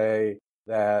to say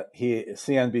that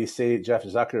CNBC, Jeff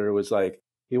Zucker was like,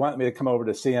 he wanted me to come over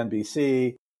to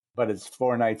CNBC, but it's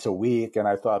 4 nights a week. And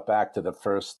I thought back to the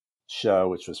first show,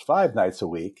 which was 5 nights a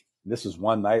week. This is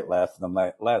one night left. And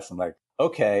I'm like,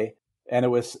 okay. And it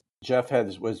was, Jeff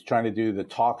was trying to do the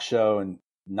talk show and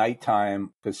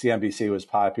nighttime because CNBC was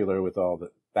popular with all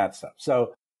that stuff.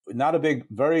 So not a big,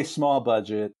 very small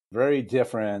budget, very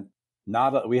different.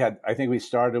 I think we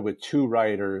started with 2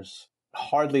 writers,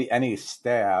 hardly any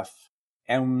staff.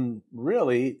 And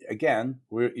really, again,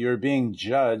 you're being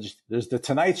judged. There's the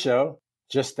Tonight Show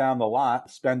just down the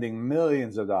lot, spending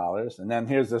millions of dollars. And then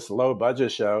here's this low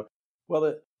budget show.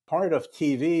 Well, part of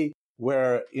TV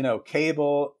where,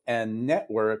 cable and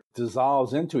network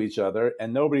dissolves into each other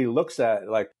and nobody looks at it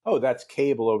like, oh, that's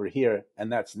cable over here and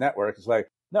that's network. It's like,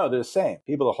 no, they're the same.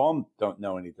 People at home don't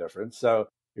know any difference. So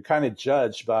you're kind of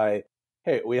judged by,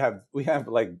 hey, we don't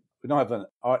have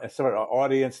a sort of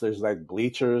audience. There's like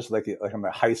bleachers, like in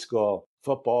a high school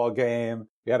football game.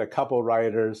 We had a couple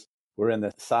writers. We're in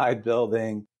the side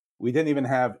building. We didn't even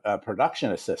have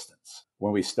production assistants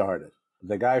when we started.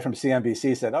 The guy from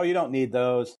CNBC said, "Oh, you don't need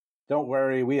those. Don't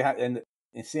worry. We have in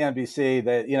CNBC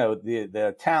that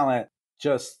the talent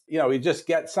just we just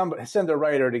send a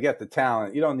writer to get the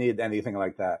talent. You don't need anything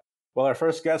like that." Well, our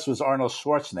first guest was Arnold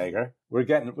Schwarzenegger. We're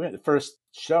the first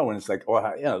show, and it's like,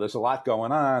 there's a lot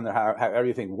going on. How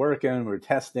everything working. We're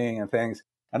testing and things,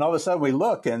 and all of a sudden we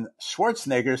look, and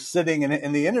Schwarzenegger's sitting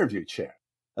in the interview chair.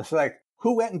 It's like,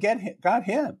 who went and got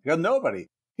him? Nobody.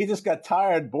 He just got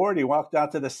tired, bored. He walked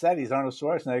out to the set. He's Arnold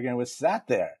Schwarzenegger and was sat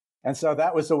there. And so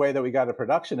that was the way that we got a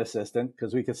production assistant,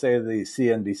 because we could say to the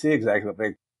CNBC executive,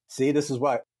 like, see, this is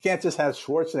why. You can't just have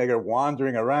Schwarzenegger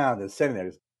wandering around and sitting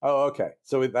there. Oh, okay.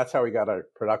 So that's how we got our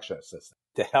production assistant,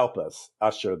 to help us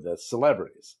usher the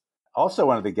celebrities. Also,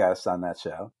 one of the guests on that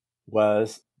show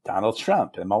was Donald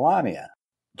Trump and Melania.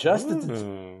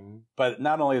 But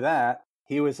not only that,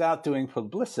 he was out doing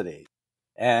publicity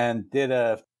and did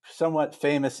a somewhat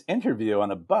famous interview on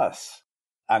a bus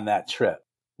on that trip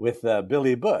with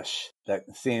Billy Bush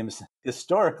that seems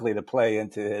historically to play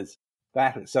into his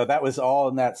back. So that was all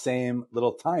in that same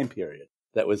little time period.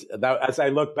 As I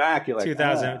look back, you're like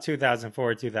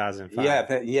 2004,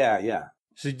 2005. Yeah.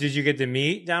 So did you get to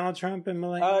meet Donald Trump and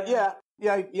Melania?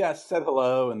 Yeah. Said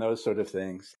hello and those sort of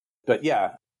things. But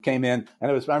yeah, came in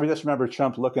and I just remember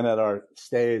Trump looking at our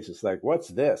stage. It's like, what's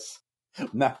this?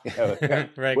 Right,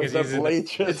 because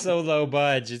it's so low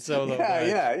budget. It's so low budget.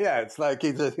 Yeah. It's like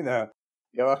he just,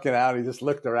 walking out, he just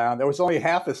looked around. There was only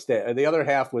half a stage. The other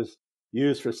half was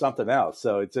used for something else.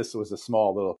 So it just was a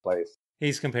small little place.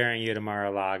 He's comparing you to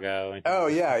Mar-a-Lago. Oh,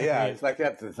 yeah. It's like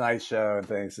that Tonight Show and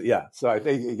things. Yeah. So I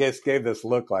think he just gave this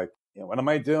look like, what am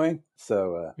I doing?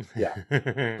 So, yeah.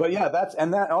 But yeah,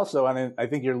 that also, I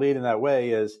think you're leading that way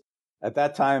is at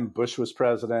that time, Bush was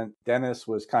president. Dennis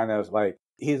was kind of like,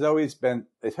 he's always been,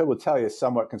 he will tell you,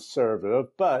 somewhat conservative,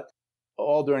 but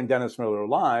all during Dennis Miller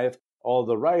Live, all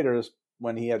the writers,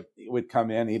 when he would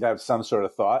come in, he'd have some sort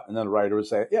of thought, and then the writer would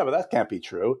say, yeah, but that can't be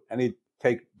true. And he'd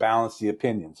balance the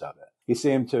opinions of it. He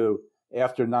seemed to,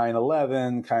 after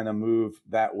 9/11, kind of move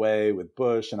that way with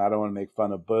Bush, and I don't want to make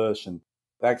fun of Bush. And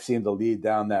that seemed to lead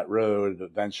down that road,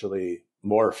 eventually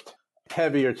morphed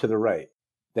heavier to the right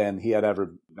than he had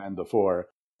ever been before.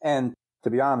 And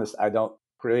to be honest, I don't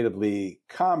creatively,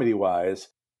 comedy-wise,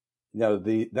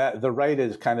 the right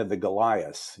is kind of the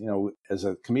Goliath. As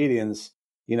comedians,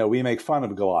 we make fun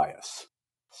of Goliath.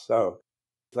 So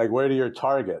it's like, where are your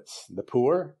targets? The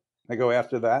poor? I go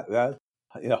after that,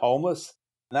 homeless?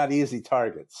 Not easy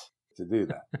targets. to do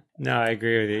that. No, I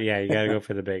agree with you. Yeah, you got to go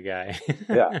for the big guy.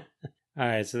 Yeah. All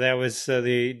right, so that was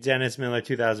the Dennis Miller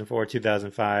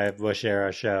 2004-2005 Bush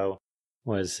era show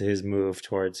was his move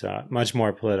towards much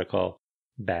more political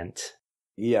bent.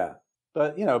 Yeah.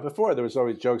 But, before there was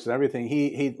always jokes and everything.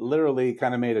 He literally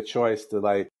kind of made a choice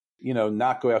to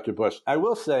not go after Bush. I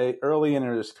will say early in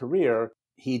his career,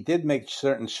 he did make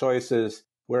certain choices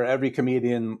where every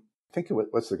comedian, I think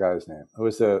what's the guy's name?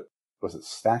 Was it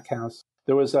Stackhouse?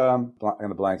 There was, I'm going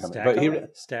to blank on it. But he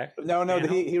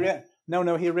ran.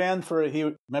 No, he ran for,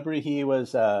 remember he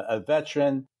was a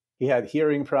veteran. He had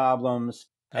hearing problems.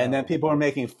 And then people were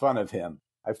making fun of him.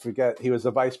 I forget. He was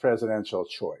a vice presidential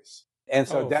choice. And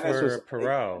so Dennis was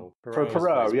Perot. For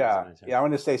Perot, yeah. Yeah, I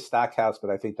want to say Stackhouse, but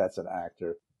I think that's an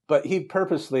actor. But he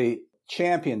purposely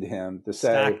championed him to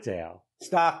say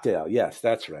Stockdale, yes,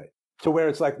 that's right. To where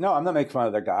it's like, no, I'm not making fun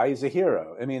of that guy. He's a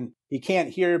hero. I mean, he can't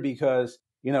hear because,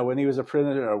 when he was a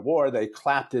prisoner of war, they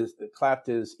clapped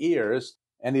his ears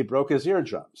and he broke his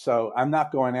eardrum. So I'm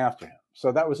not going after him.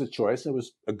 So that was a choice. It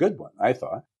was a good one, I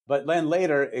thought. But then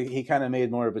later, he kind of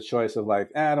made more of a choice of like,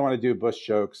 I don't want to do Bush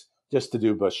jokes just to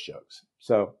do Bush jokes.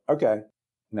 So, okay,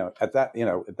 at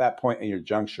that point in your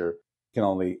juncture, you can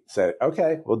only say,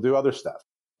 okay, we'll do other stuff.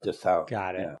 Just how.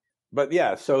 Got it. But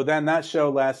yeah, so then that show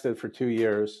lasted for 2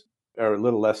 years, or a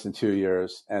little less than 2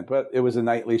 years. But it was a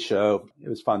nightly show. It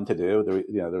was fun to do.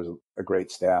 There was a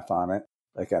great staff on it,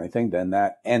 like anything. Then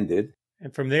that ended.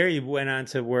 And from there, you went on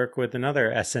to work with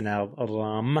another SNL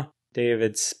alum,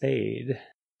 David Spade.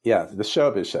 Yeah, the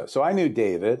Showbiz Show. So I knew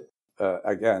David,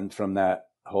 again, from that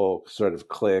whole sort of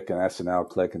clique and SNL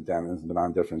clique, and Dan has been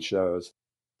on different shows.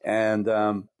 And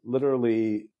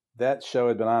literally, that show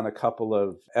had been on a couple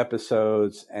of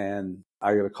episodes, and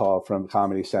I got a call from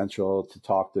Comedy Central to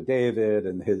talk to David,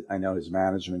 and I know his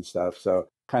management stuff. So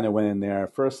kind of went in there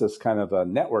first as kind of a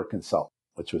network consultant,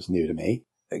 which was new to me.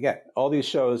 Again, all these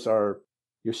shows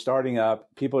you're starting up.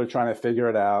 People are trying to figure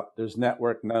it out. There's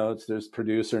network notes. There's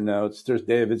producer notes. There's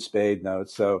David Spade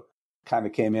notes. So kind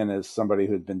of came in as somebody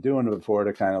who'd been doing it before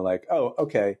to kind of like, oh,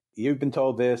 okay, you've been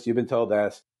told this, you've been told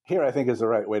that. Here, I think is the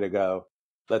right way to go.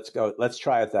 Let's go. Let's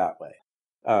try it that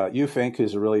way. You Fink,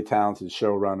 who's a really talented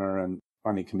showrunner and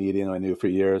funny comedian who I knew for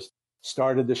years,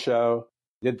 started the show,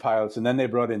 did pilots, and then they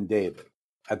brought in David.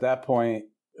 At that point,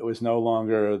 it was no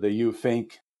longer the You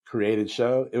Fink created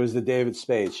show. It was the David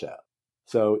Spade show.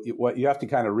 So what you have to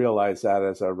kind of realize that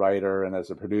as a writer and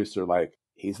as a producer, like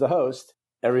he's the host,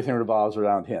 everything revolves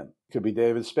around him. Could be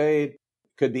David Spade,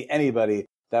 could be anybody.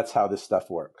 That's how this stuff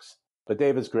works. But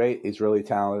David's great. He's really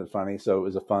talented and funny. So it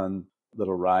was a fun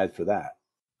little ride for that.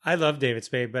 I love David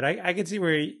Spade, but I could see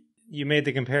where you made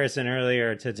the comparison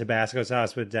earlier to Tabasco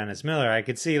sauce with Dennis Miller. I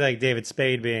could see like David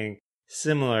Spade being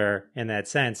similar in that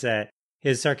sense that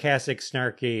his sarcastic,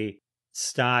 snarky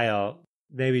style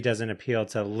maybe doesn't appeal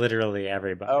to literally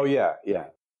everybody. Oh, yeah, yeah.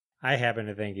 I happen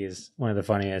to think he's one of the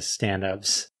funniest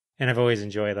stand-ups. And I've always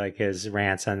enjoyed like his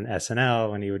rants on SNL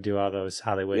when he would do all those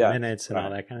Hollywood minutes and all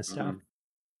that kind of stuff. Mm-hmm.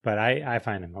 But I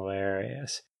find him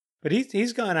hilarious. But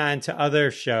he's gone on to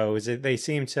other shows. They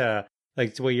seem to,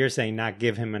 like to what you're saying, not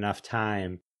give him enough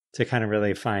time to kind of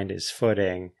really find his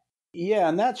footing. Yeah,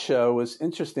 and that show was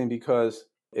interesting because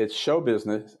it's show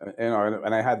business. And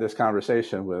I had this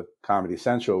conversation with Comedy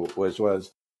Central, which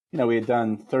was, we had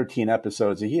done 13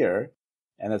 episodes a year.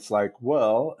 And it's like,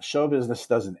 well, show business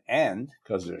doesn't end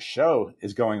because their show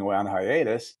is going away on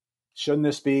hiatus. Shouldn't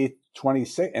this be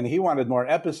 26? And he wanted more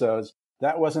episodes.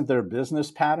 That wasn't their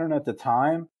business pattern at the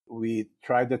time. We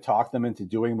tried to talk them into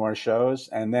doing more shows.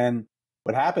 And then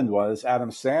what happened was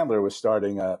Adam Sandler was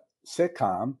starting a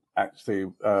sitcom,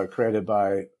 actually created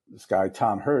by this guy,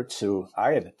 Tom Hertz, who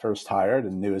I had first hired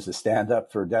and knew as a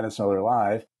stand-up for Dennis Miller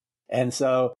Live. And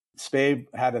so Spade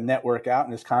had a network out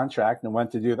in his contract and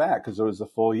went to do that because it was a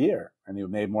full year and he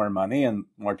made more money and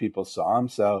more people saw him.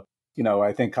 So,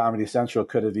 I think Comedy Central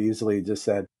could have easily just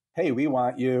said, hey, we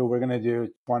want you. We're going to do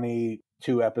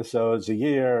 22 episodes a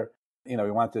year. We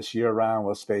want this year round.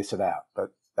 We'll space it out.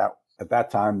 But at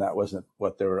that time, that wasn't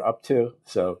what they were up to.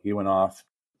 So he went off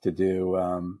to do,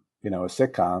 a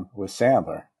sitcom with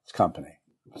Sandler's company.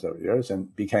 So years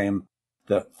and became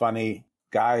the funny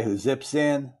guy who zips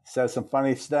in, says some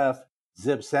funny stuff,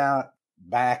 zips out,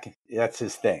 back. That's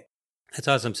his thing. That's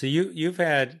awesome. So you've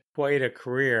had quite a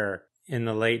career in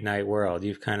the late night world.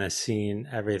 You've kind of seen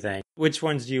everything. Which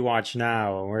ones do you watch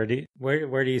now? Where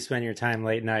do you spend your time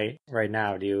late night right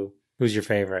now? Who's your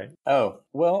favorite? Oh,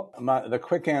 well, the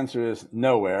quick answer is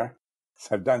nowhere.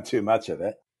 I've done too much of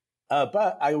it.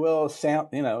 But I will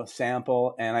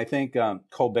sample. And I think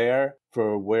Colbert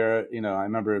for where, I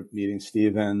remember meeting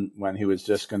Steven when he was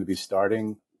just going to be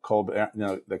starting Colbert,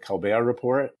 the Colbert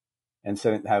Report, and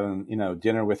having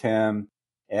dinner with him,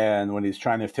 and when he's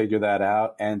trying to figure that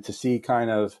out, and to see kind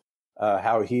of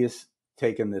how he's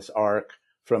taken this arc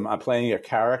from I'm playing a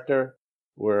character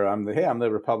where I'm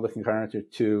the Republican character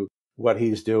to what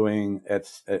he's doing at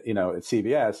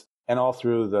CBS, and all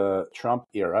through the Trump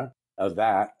era of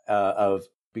that of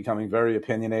becoming very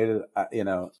opinionated.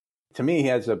 To me, he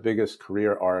has the biggest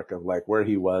career arc of like where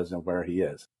he was and where he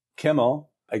is. Kimmel,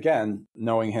 again,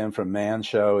 knowing him from Man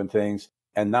Show and things,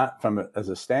 and not from as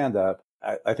a stand-up,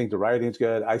 I think the writing's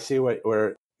good. I see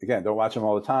where again, don't watch him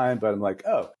all the time, but I'm like,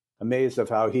 amazed of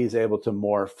how he's able to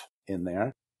morph in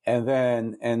there.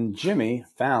 And Jimmy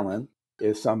Fallon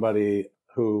is somebody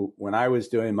who, when I was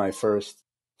doing my first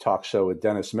talk show with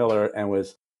Dennis Miller and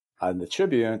was on the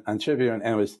Tribune and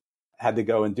had to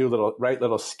go and write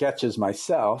little sketches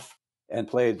myself and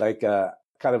played like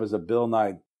kind of as a Bill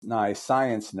Nye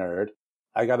science nerd.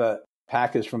 I got a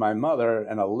package from my mother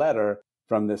and a letter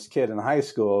from this kid in high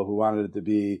school who wanted to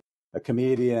be a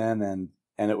comedian, and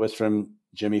it was from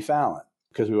Jimmy Fallon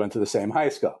because we went to the same high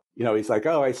school. He's like,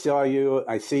 oh, I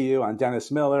see you on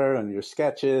Dennis Miller and your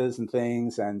sketches and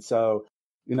things. And so,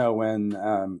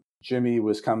 when Jimmy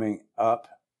was coming up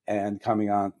and coming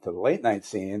on to the late night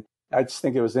scene, I just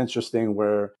think it was interesting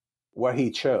what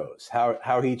he chose,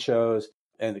 how he chose.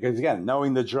 And because again,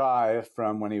 knowing the drive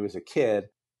from when he was a kid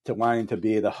to wanting to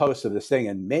be the host of this thing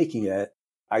and making it,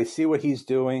 I see what he's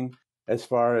doing as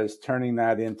far as turning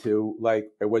that into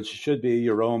like what should be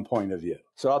your own point of view.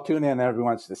 So I'll tune in every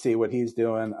once to see what he's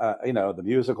doing. The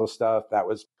musical stuff, that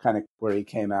was kind of where he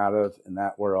came out of in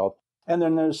that world. And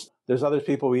then there's other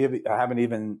people we haven't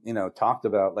even, talked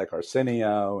about, like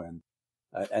Arsenio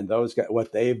and those guys,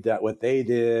 what they've done, what they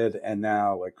did. And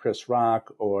now like Chris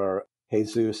Rock or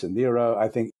Jesus and Nero, I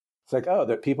think it's like,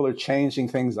 that people are changing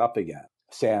things up again.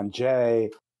 Sam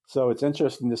J. So it's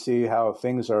interesting to see how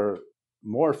things are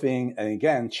morphing and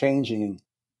again changing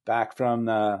back from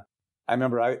I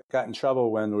remember I got in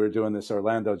trouble when we were doing this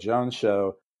Orlando Jones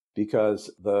show because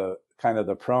the kind of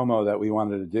the promo that we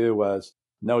wanted to do was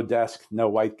no desk, no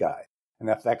white guy. And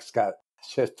FX got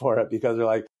shit for it because they're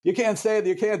like, you can't say it,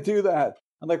 you can't do that.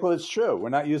 I'm like, well, it's true. We're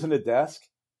not using a desk.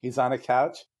 He's on a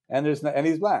couch and and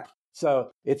he's black.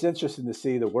 So it's interesting to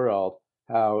see the world,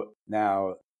 how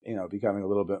now, becoming a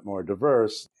little bit more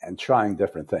diverse and trying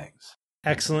different things.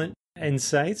 Excellent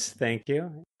insights. Thank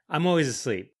you. I'm always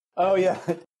asleep. Oh, yeah.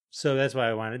 So that's why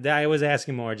I was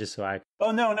asking more just so I...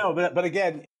 Oh, no. But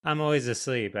again... I'm always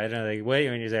asleep. I don't like, wait,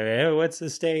 when you say, hey, what's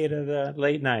the state of the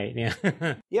late night? Yeah.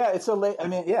 Yeah, it's a late...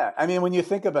 I mean, when you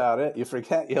think about it, you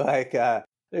forget, you're like,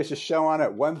 there's a show on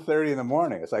at 1:30 in the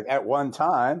morning. It's like at one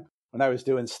time when I was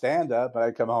doing stand-up,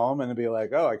 I'd come home and it'd be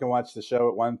like, I can watch the show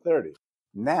at 1:30.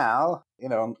 Now,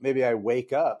 maybe I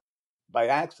wake up by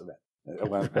accident at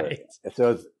 1:30. Right.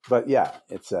 So, but yeah,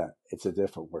 it's a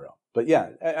different world. But yeah,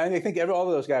 I think all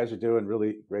of those guys are doing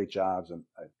really great jobs. And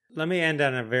let me end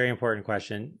on a very important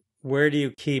question. Where do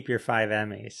you keep your 5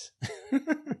 Emmys?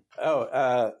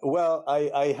 Well,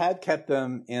 I had kept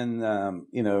them in,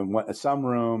 some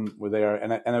room where they are.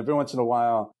 And every once in a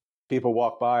while, people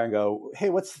walk by and go, hey,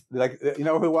 what's like,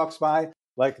 who walks by?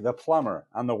 Like the plumber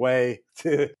on the way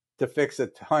to fix a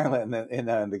toilet in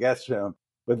the guest room.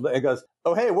 But it goes,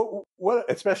 oh, hey,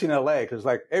 what, especially in LA, because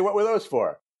like, hey, what were those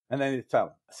for? And then you tell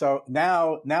them. So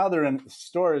now they're in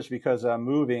storage because I'm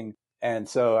moving. And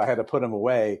so I had to put them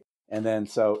away. And then,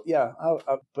 so yeah,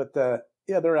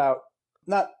 they're out.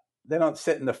 They don't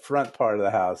sit in the front part of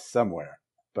the house somewhere,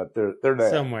 but they're there.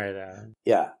 Somewhere there.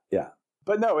 Yeah.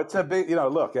 But no, it's a big,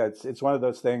 look, it's one of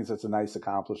those things. It's a nice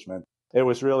accomplishment. It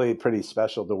was really pretty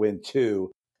special to win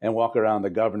 2 and walk around the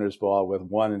governor's ball with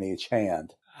 1 in each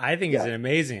hand. I think it's an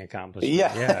amazing accomplishment.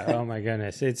 Yeah. Oh my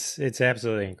goodness. It's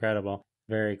absolutely incredible.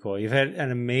 Very cool. You've had an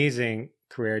amazing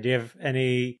career. Do you have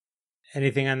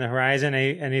anything on the horizon?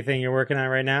 Anything you're working on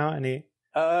right now?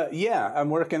 Yeah, I'm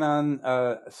working on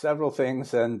several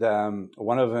things, and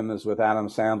one of them is with Adam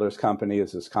Sandler's company.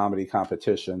 It's this comedy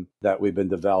competition that we've been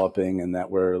developing and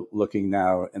that we're looking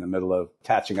now in the middle of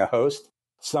attaching a host.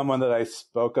 Someone that I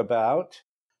spoke about.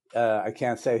 I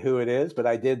can't say who it is, but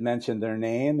I did mention their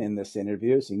name in this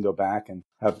interview, so you can go back and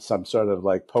have some sort of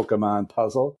like Pokemon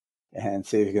puzzle and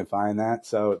see if you can find that.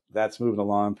 So that's moving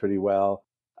along pretty well.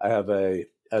 I have a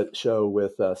show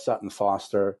with Sutton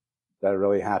Foster that I'm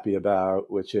really happy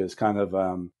about, which is kind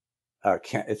of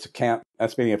it's a camp.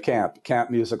 Speaking of camp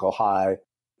musical high,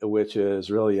 which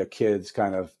is really a kids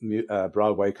kind of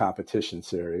Broadway competition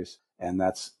series. And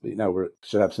that's, we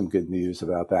should have some good news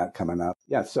about that coming up.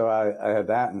 Yeah, so I have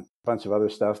that and a bunch of other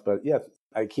stuff. But yeah,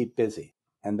 I keep busy.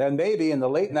 And then maybe in the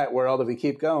late night world, if we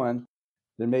keep going,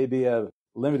 there may be a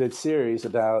limited series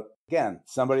about, again,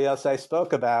 somebody else I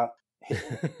spoke about.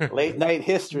 Late night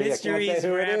history. Mysteries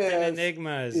wrapped in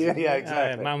enigmas. Yeah,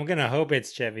 exactly. I'm going to hope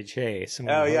it's Chevy Chase.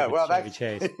 Chevy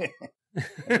Chase.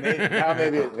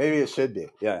 maybe it should be.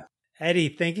 Yeah. Eddie,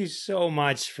 thank you so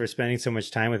much for spending so much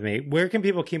time with me. Where can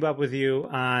people keep up with you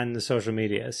on the social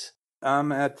medias?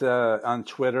 I'm on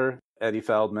Twitter, Eddie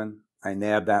Feldman. I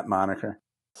nabbed that moniker.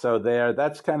 So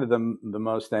that's kind of the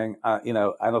most thing. I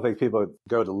don't think people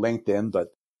go to LinkedIn, but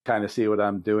kind of see what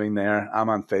I'm doing there. I'm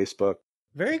on Facebook.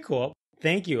 Very cool.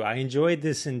 Thank you. I enjoyed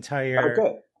this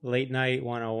entire Late Night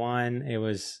 101. It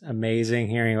was amazing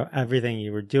hearing everything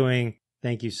you were doing.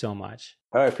 Thank you so much.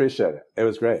 I appreciate it. It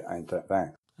was great.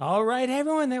 Thanks. All right,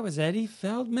 everyone. That was Eddie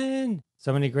Feldman.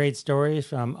 So many great stories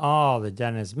from all the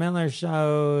Dennis Miller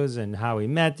shows and how he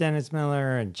met Dennis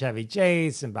Miller and Chevy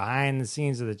Chase and behind the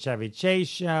scenes of the Chevy Chase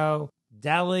Show,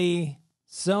 Deli,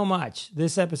 so much.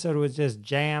 This episode was just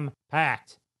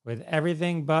jam-packed with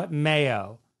everything but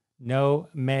mayo. No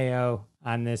mayo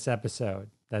on this episode.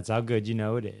 That's how good you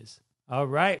know it is. All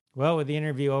right. Well, with the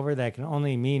interview over, that can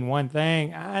only mean one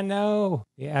thing. I know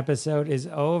the episode is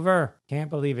over. Can't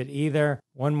believe it either.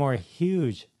 One more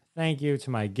huge thank you to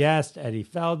my guest, Eddie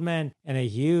Feldman, and a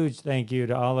huge thank you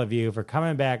to all of you for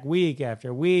coming back week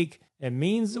after week. It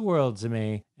means the world to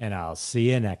me, and I'll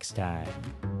see you next time.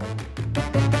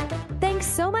 Thanks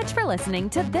so much for listening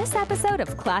to this episode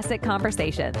of Classic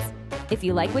Conversations. If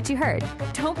you like what you heard,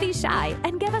 don't be shy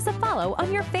and give us a follow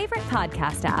on your favorite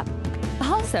podcast app.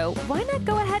 Also, why not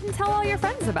go ahead and tell all your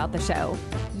friends about the show?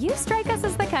 You strike us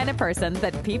as the kind of person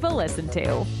that people listen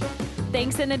to.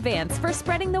 Thanks in advance for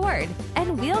spreading the word,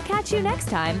 and we'll catch you next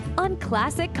time on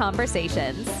Classic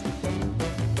Conversations.